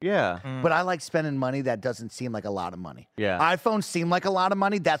money. Yeah. But I like spending money that doesn't seem like a lot of money. Yeah. iPhones seem like a lot of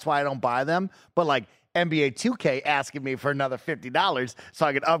money. That's why I don't buy them. But like NBA 2K asking me for another $50 so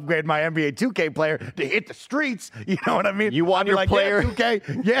I can upgrade my NBA 2K player to hit the streets. You know what I mean? You want your player? Yeah,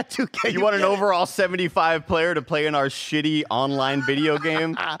 2K. Yeah, 2K. You want an overall 75 player to play in our shitty online video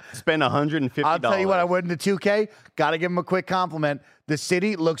game? Spend $150. I'll tell you what, I went into 2K. Got to give him a quick compliment. The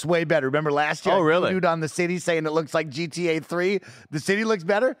city looks way better. Remember last year? Oh, really? Dude on the city saying it looks like GTA 3. The city looks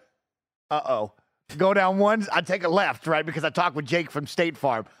better? Uh-oh. Go down one, I take a left, right? Because I talked with Jake from State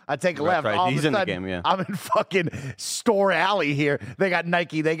Farm. I take a left. Right. All He's of a in the sudden, game, yeah. I'm in fucking Store Alley here. They got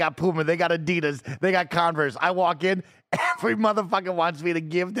Nike, they got Puma, they got Adidas, they got Converse. I walk in, every motherfucker wants me to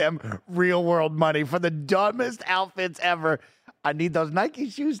give them real world money for the dumbest outfits ever. I need those Nike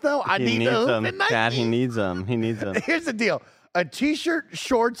shoes, though. I need them. Dad, he needs them. He needs them. Here's the deal. A T-shirt,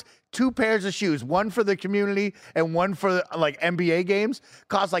 shorts, 2 pairs of shoes, one for the community and one for like NBA games,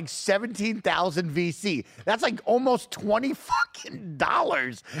 cost like 17,000 VC. That's like almost $20 fucking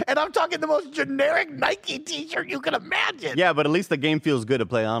dollars. And I'm talking the most generic Nike T-shirt you can imagine. Yeah, but at least the game feels good to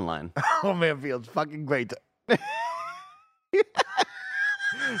play online. Oh man, it feels fucking great.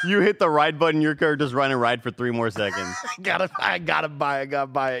 You hit the ride button, your character's running ride for 3 more seconds. I gotta buy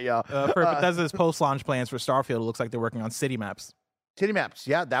it, y'all. For Bethesda's post-launch plans for Starfield, it looks like they're working on city maps. City maps.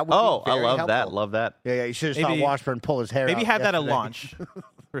 Yeah, that would Oh, be very I love helpful. that. Love that. Yeah. You should have saw Maybe- Washburn pull his hair Maybe out have that at yesterday. launch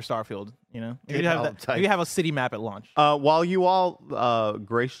for Starfield. You know, maybe Yeah, have I'll that. tell you. Maybe have a city map at launch. While you all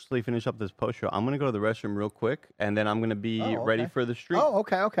graciously finish up this post show, I'm going to go to the restroom real quick, and then I'm going to be ready for the stream. Oh,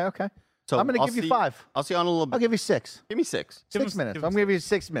 okay. So I'm going to I'll give you see- 5. I'll see you on a little bit. I'll give you 6. Give me 6. 6 minutes. I'm going to give you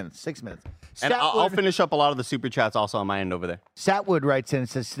 6 minutes. 6 minutes. And I'll Statwood- finish up a lot of the super chats also on my end over there. Satwood writes in and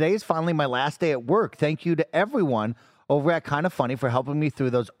says, today is finally my last day at work. Thank you to everyone over at Kind of Funny for helping me through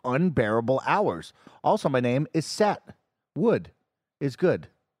those unbearable hours. Also, my name is Sat. Wood is good.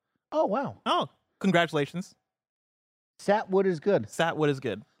 Oh, wow. Oh, congratulations. Satwood is good. Satwood is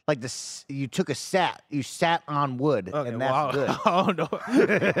good. Like you took a sat, you sat on wood, and that's good. I don't know.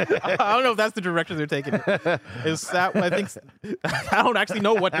 I don't know if that's the direction they're taking it. Is Sat? I think I don't actually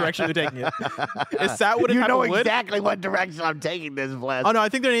know what direction they're taking it. Is Satwood a You type know of wood? exactly what direction I'm taking this, Bless. Oh no, I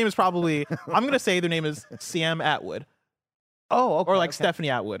think their name is probably. I'm gonna say their name is Sam Atwood. Oh, okay. Or like okay. Stephanie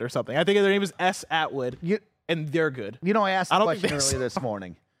Atwood or something. I think their name is S. Atwood, and they're good. You know, I asked I a don't question think earlier this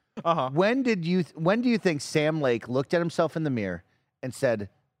morning. Uh-huh. When do you think Sam Lake looked at himself in the mirror and said,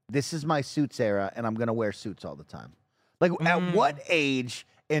 "This is my suits era, and I'm going to wear suits all the time"? Like, at what age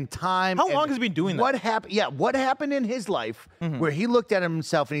and time? How and long has he been doing that? What happened? Yeah, what happened in his life where he looked at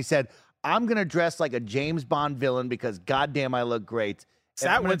himself and he said, "I'm going to dress like a James Bond villain because goddamn, I look great." And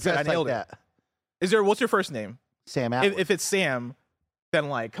I'm gonna Satwood said, dress "I nailed like it." Is there? What's your first name? Sam Atwood. If it's Sam, then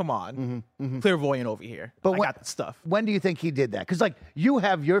like, come on, clairvoyant over here. But I got the stuff. When do you think he did that? Because like you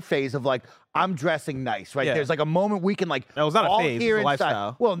have your phase of like I'm dressing nice, right? Yeah. There's like a moment we can like No, it's not a all phase, here it's a inside.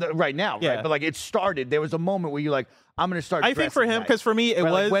 lifestyle. Well, right now, Yeah. right? But like it started. There was a moment where you're like, I'm gonna start. I think for dressing him, nice. because for me it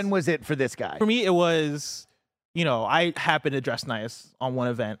Right, was. like, when was it for this guy? For me, it was. You know, I happened to dress nice on one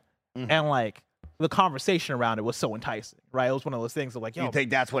event, and like the conversation around it was so enticing, right? It was one of those things of like, yo, You think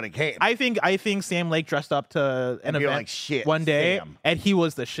that's when it came? I think Sam Lake dressed up to an And you're event like, shit, one day, Sam. and he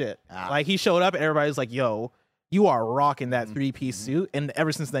was the shit. Ah. Like he showed up, and everybody's like, "Yo, you are rocking that 3-piece suit." And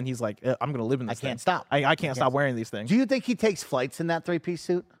ever since then, he's like, "I'm gonna live in this. I can't thing. stop. I can't stop wearing these things." Do you think he takes flights in that 3-piece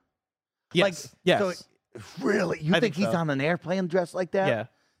suit? Yes. Like, yes. So really, you I think think he's so. on an airplane dressed like that? Yeah.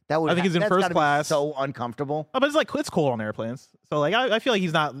 That would. I think he's in that's first gotta be class. so uncomfortable. Oh, but it's like it's cold on airplanes, so like I feel like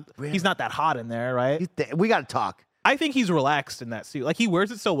he's not that hot in there, right? We got to talk. I think he's relaxed in that suit. Like he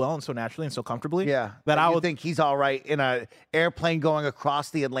wears it so well and so naturally and so comfortably. Yeah, That I you would think he's all right in a airplane going across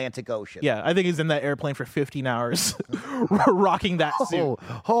the Atlantic Ocean. Yeah, I think he's in that airplane for 15 hours, rocking that suit. Oh,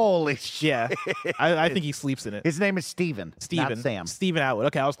 holy shit! Yeah, I think he sleeps in it. His name is Steven. Not Sam. Steven Atwood.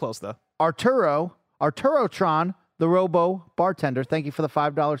 Okay, I was close though. Arturotron, the Robo bartender. Thank you for the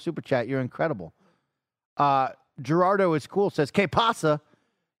 $5 super chat. You're incredible. Gerardo is cool. Says, "Que pasa?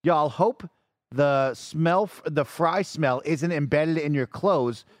 Y'all hope the fry smell isn't embedded in your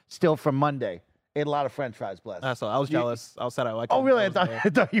clothes still from Monday." Ate a lot of French fries, bless. That's all. I was jealous. I was sad I liked. Oh, really? I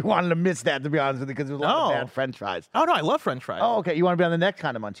thought you wanted to miss that, to be honest with you, because there was a lot of bad French fries. Oh no, I love French fries. Oh, okay. You want to be on the next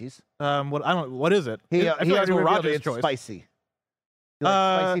kind of munchies? What I don't. What is it? He I feel like already it's revealed Roger's it's choice. spicy. You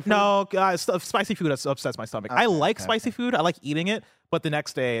like spicy food? No, spicy food upsets my stomach. I like spicy food. I like eating it, but the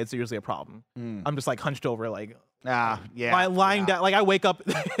next day it's usually a problem. I'm just like hunched over, like lying down. Like I wake up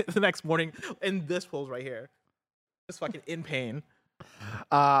the next morning and this pulls right here, just fucking in pain.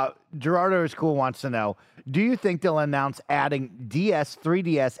 Gerardo is cool. Wants to know: do you think they'll announce adding DS,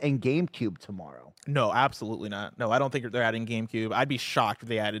 3DS, and GameCube tomorrow? No, absolutely not. No, I don't think they're adding GameCube. I'd be shocked if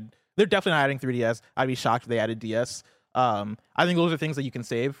they added. They're definitely not adding 3DS. I'd be shocked if they added DS. I think those are things that you can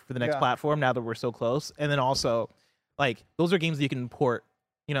save for the next platform now that we're so close. And then also, like, those are games that you can port.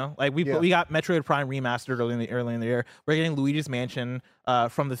 You know, like we got Metroid Prime remastered early in the year. We're getting Luigi's Mansion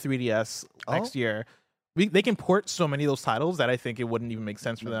from the 3DS next year. They can port so many of those titles that I think it wouldn't even make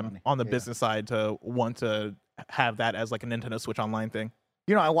sense for them on the business side to want to have that as like a Nintendo Switch Online thing.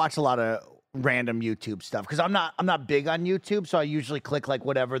 You know, I watch a lot of random YouTube stuff because I'm not big on YouTube, so I usually click like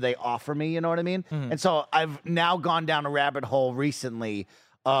whatever they offer me. You know what I mean? And so I've now gone down a rabbit hole recently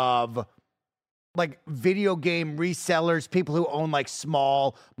of like video game resellers, people who own like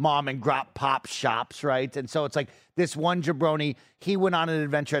small mom and pop shops, right? And so it's like this one jabroni, he went on an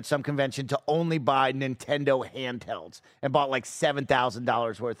adventure at some convention to only buy Nintendo handhelds and bought like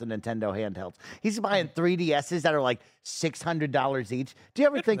 $7,000 worth of Nintendo handhelds. He's buying 3DSs that are like $600 each. Do you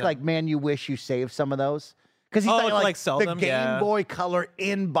ever think like, man, you wish you saved some of those? Because he's like sell the them, Game Boy Color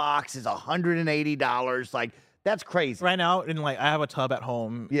inbox is $180. Like, that's crazy. Right now, in like I have a tub at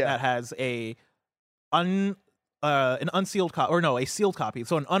home that has an unsealed copy, or no, a sealed copy,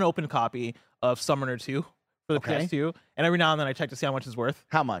 so an unopened copy of Summoner 2 for the PS2. And every now and then I check to see how much it's worth.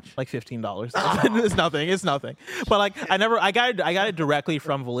 How much? Like $15. It's nothing. It's nothing. But like I got it directly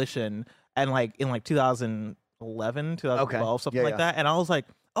from Volition, and like in like 2000. 2011, 2012, something like that. And I was like,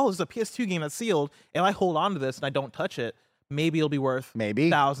 oh, this is a PS2 game that's sealed. If I hold on to this and I don't touch it, maybe it'll be worth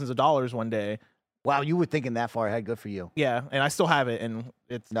thousands of dollars one day. Wow, you were thinking that far ahead. Good for you. Yeah, and I still have it, and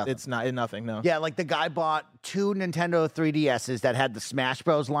it's nothing. No. Yeah, like the guy bought 2 Nintendo 3DSs that had the Smash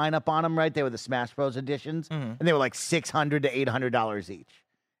Bros. Lineup on them, right? They were the Smash Bros. Editions, and they were like $600 to $800 each. And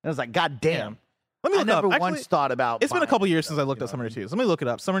I was like, God damn. Let me look I never up. once thought about. It's been a couple years since I looked at Summoner 2. So let me look it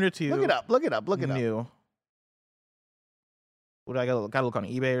up. Summoner 2. Look it up. New. What do I got to look on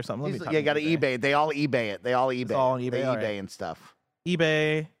eBay or something? Yeah, you got to eBay. They all eBay it. They all eBay. It's all on eBay. They all eBay right. and stuff.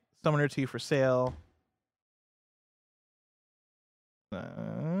 eBay Summoner 2 for sale. What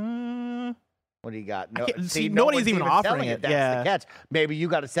do you got? No, nobody's even offering it. That's the catch. Maybe you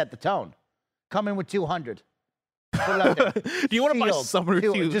got to set the tone. Come in with 200. Put it out there. Do you want to buy Summoner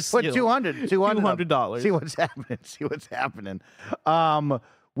 2? Just put $200. $200. See what's happening. See what's happening.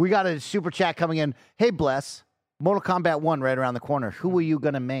 We got a super chat coming in. Hey, Bless. Mortal Kombat 1 right around the corner. Who are you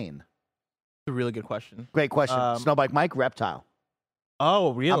going to main? It's a really good question. Great question. Snowbike Mike, Reptile.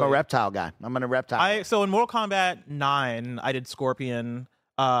 Oh, really? I'm a Reptile guy. I'm a Reptile. So in Mortal Kombat 9, I did Scorpion.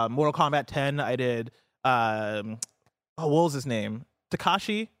 Mortal Kombat 10, I did, what was his name?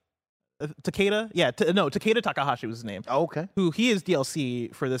 Takeda? Yeah, Takeda Takahashi was his name. Oh, okay. Who he is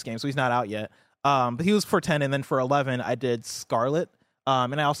DLC for this game, so he's not out yet. But he was for 10, and then for 11, I did Scarlet,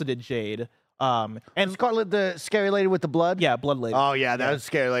 and I also did Jade. And Scarlet, the scary lady with the blood? Yeah, Blood Lady. Oh, yeah, that was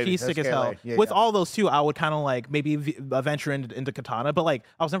scary lady. She's sick as hell. Yeah, with all those two, I would kind of like maybe venture into Katana, but like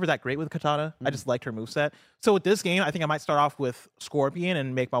I was never that great with Katana. I just liked her moveset. So with this game, I think I might start off with Scorpion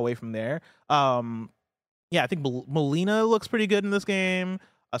and make my way from there. Yeah, I think Melina looks pretty good in this game.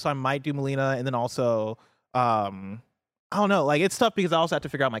 So I might do Melina, and then also, I don't know. Like it's tough because I also have to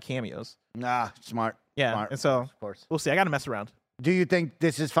figure out my cameos. Smart. Yeah, smart. And so of course, we'll see. I got to mess around. Do you think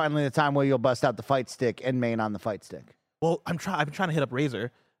this is finally the time where you'll bust out the fight stick and main on the fight stick? Well, I've been trying to hit up Razer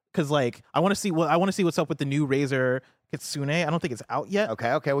because like I want to see what's up with the new Razer Kitsune. I don't think it's out yet.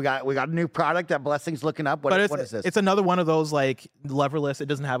 Okay. We got a new product that Blessing's looking up. What is this? It's another one of those like leverless. It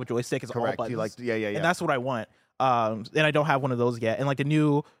doesn't have a joystick. It's correct. All buttons. Yeah. And that's what I want. And I don't have one of those yet. And like the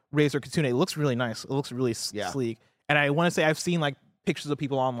new Razer Kitsune, it looks really nice. It looks really sleek. And I want to say I've seen like pictures of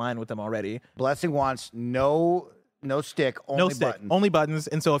people online with them already. Blessing wants no stick, only buttons. Only buttons.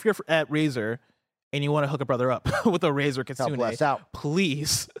 And so if you're at Razer and you want to hook a brother up with a Razer Kitsune,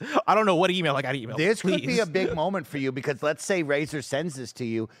 please. I don't know what email I got to email. This could be a big moment for you because let's say Razer sends this to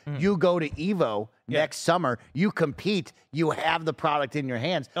you. You go to EVO next summer. You compete. You have the product in your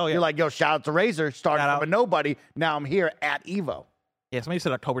hands. Oh, yeah. You're like, yo, shout out to Razer. Started from a nobody. Now I'm here at EVO. Yeah, somebody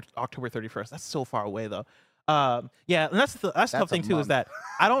said October 31st. That's so far away, though. Yeah, and that's the tough thing, too, is that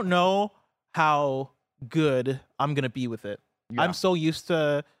I don't know how good I'm going to be with it. Yeah. I'm so used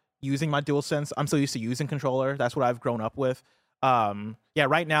to using my DualSense. I'm so used to using controller. That's what I've grown up with. Yeah,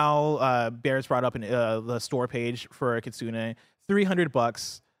 right now, Bear's brought up the store page for Kitsune,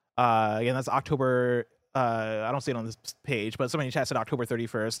 $300. Again, that's October. I don't see it on this page, but somebody in chat said October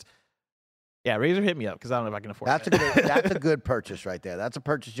 31st. Yeah, Razer hit me up because I don't know if I can afford it. That's a good purchase right there. That's a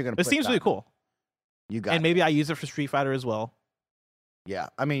purchase you're going to. It seems really cool. You got and maybe I use it for Street Fighter as well. Yeah,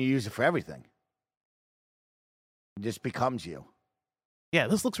 I mean, you use it for everything. It just becomes you. Yeah,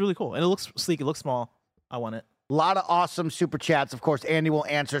 this looks really cool. And it looks sleek. It looks small. I want it. A lot of awesome super chats. Of course, Andy will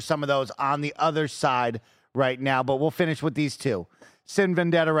answer some of those on the other side right now, but we'll finish with these two. Sin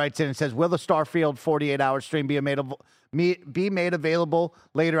Vendetta writes in and says, will the Starfield 48-hour stream be made available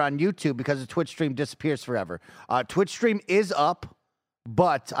later on YouTube because the Twitch stream disappears forever? Twitch stream is up,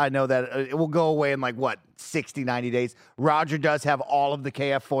 but I know that it will go away in 60, 90 days. Roger does have all of the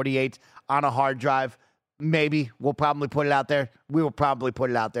KF48 on a hard drive. Maybe we'll probably put it out there. We will probably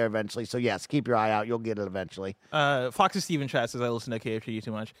put it out there eventually. So, yes, keep your eye out. You'll get it eventually. Foxy Steven chat says, I listen to KFGD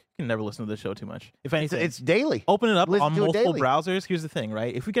too much. You can never listen to this show too much. If anything, it's daily. Open it up on multiple browsers. Here's the thing,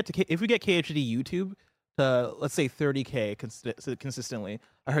 right? If we get KFGD YouTube to, let's say, 30K consistently,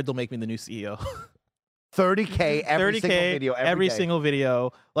 I heard they'll make me the new CEO. 30K every single video. Every single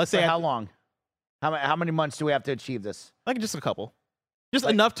video. Let's say how long? How many months do we have to achieve this? Like just a couple. Just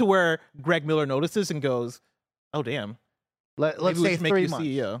enough to where Greg Miller notices and goes, "Oh damn." Let's say 3 months.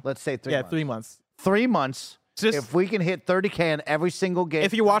 CEO. Let's say 3 months. Yeah, 3 months. 3 months. If we can hit 30K in every single game.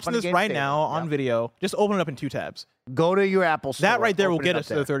 If you're watching this right now on video, just open it up in 2 tabs. Go to your Apple Store. That right there will get us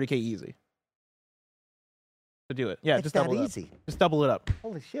to the 30K easy. To do it. Yeah, it's just that double it easy. Up. Just double it up.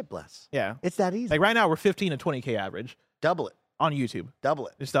 Holy shit, Bless. Yeah. It's that easy. Like right now we're 15 to 20K average. Double it. On YouTube. Double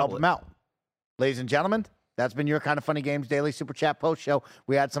it. Just double them out. Ladies and gentlemen, that's been your Kind of Funny Games Daily Super Chat Post Show.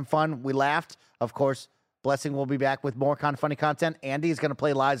 We had some fun. We laughed. Of course, Blessing will be back with more Kind of Funny content. Andy is going to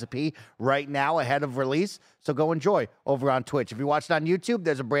play Liza P right now ahead of release. So go enjoy over on Twitch. If you're watching on YouTube,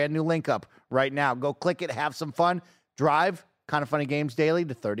 there's a brand new link up right now. Go click it, have some fun. Drive Kind of Funny Games Daily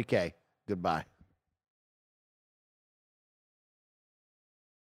to 30K. Goodbye.